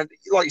him then. And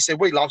like you said,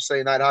 we love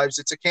seeing that, Hobes.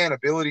 It's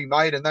accountability,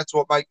 mate, and that's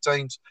what makes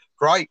teams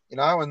great,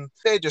 and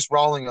they're just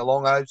rolling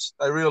along, Hobes.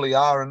 They really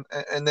are,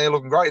 and they're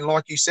looking great. And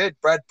like you said,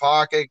 Brad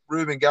Parker,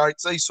 Ruben Garrick,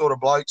 these sort of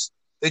blokes,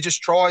 they're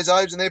just tries,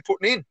 Hobes, and they're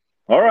putting in.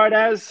 All right,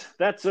 Az,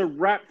 that's a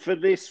wrap for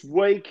this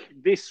week.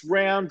 This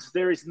round,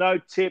 there is no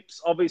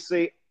tips.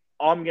 Obviously,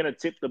 I'm going to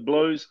tip the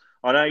Blues.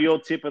 I know you're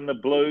tipping the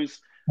Blues.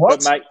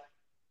 What? But, mate,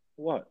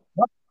 what?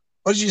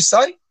 What did you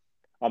say?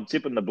 I'm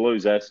tipping the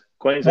Blues, Az.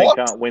 Queensland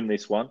can't win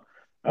this one.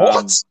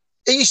 What?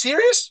 Are you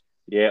serious?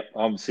 Yeah,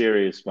 I'm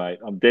serious, mate.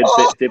 I'm dead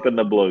set tipping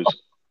the Blues.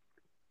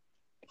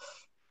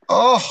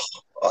 Oh,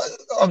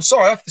 I'm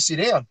sorry. I have to sit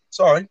down.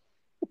 Sorry.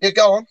 Yeah,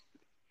 go on.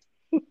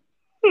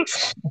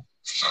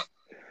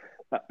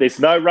 There's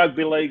no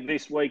rugby league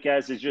this week,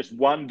 as there's just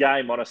one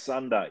game on a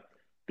Sunday.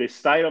 There's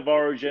State of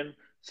Origin,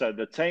 so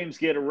the teams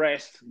get a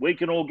rest. We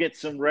can all get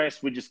some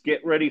rest. We just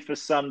get ready for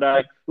Sunday.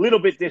 A little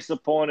bit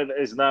disappointed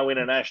there's no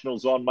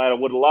internationals on, mate. I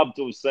would have loved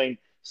to have seen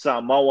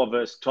Samoa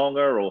versus Tonga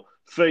or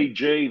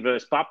Fiji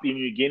versus Papua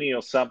New Guinea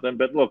or something.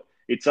 But look,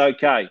 it's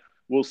okay.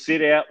 We'll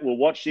sit out. We'll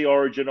watch the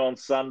Origin on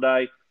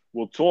Sunday.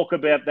 We'll talk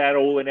about that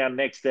all in our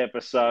next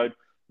episode.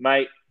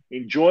 Mate,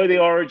 enjoy the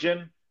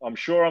Origin. I'm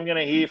sure I'm going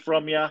to hear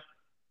from you.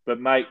 But,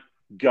 mate,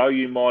 go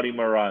you mighty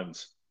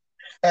Maroons.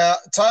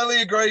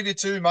 Totally agree with you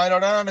too, mate. I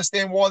don't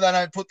understand why they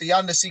don't put the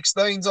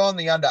under-16s on,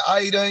 the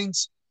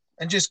under-18s,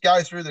 and just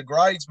go through the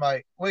grades,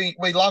 mate. We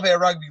love our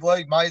rugby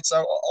league, mate,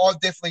 so I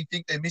definitely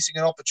think they're missing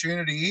an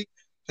opportunity here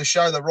to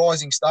show the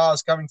rising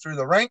stars coming through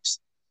the ranks.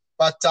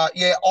 But,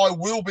 I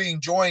will be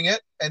enjoying it,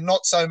 and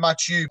not so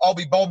much you. I'll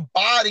be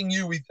bombarding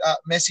you with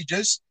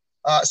messages,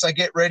 so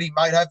get ready,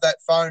 mate. Have that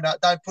phone.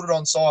 Don't put it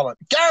on silent.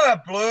 Go,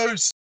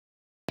 Blues!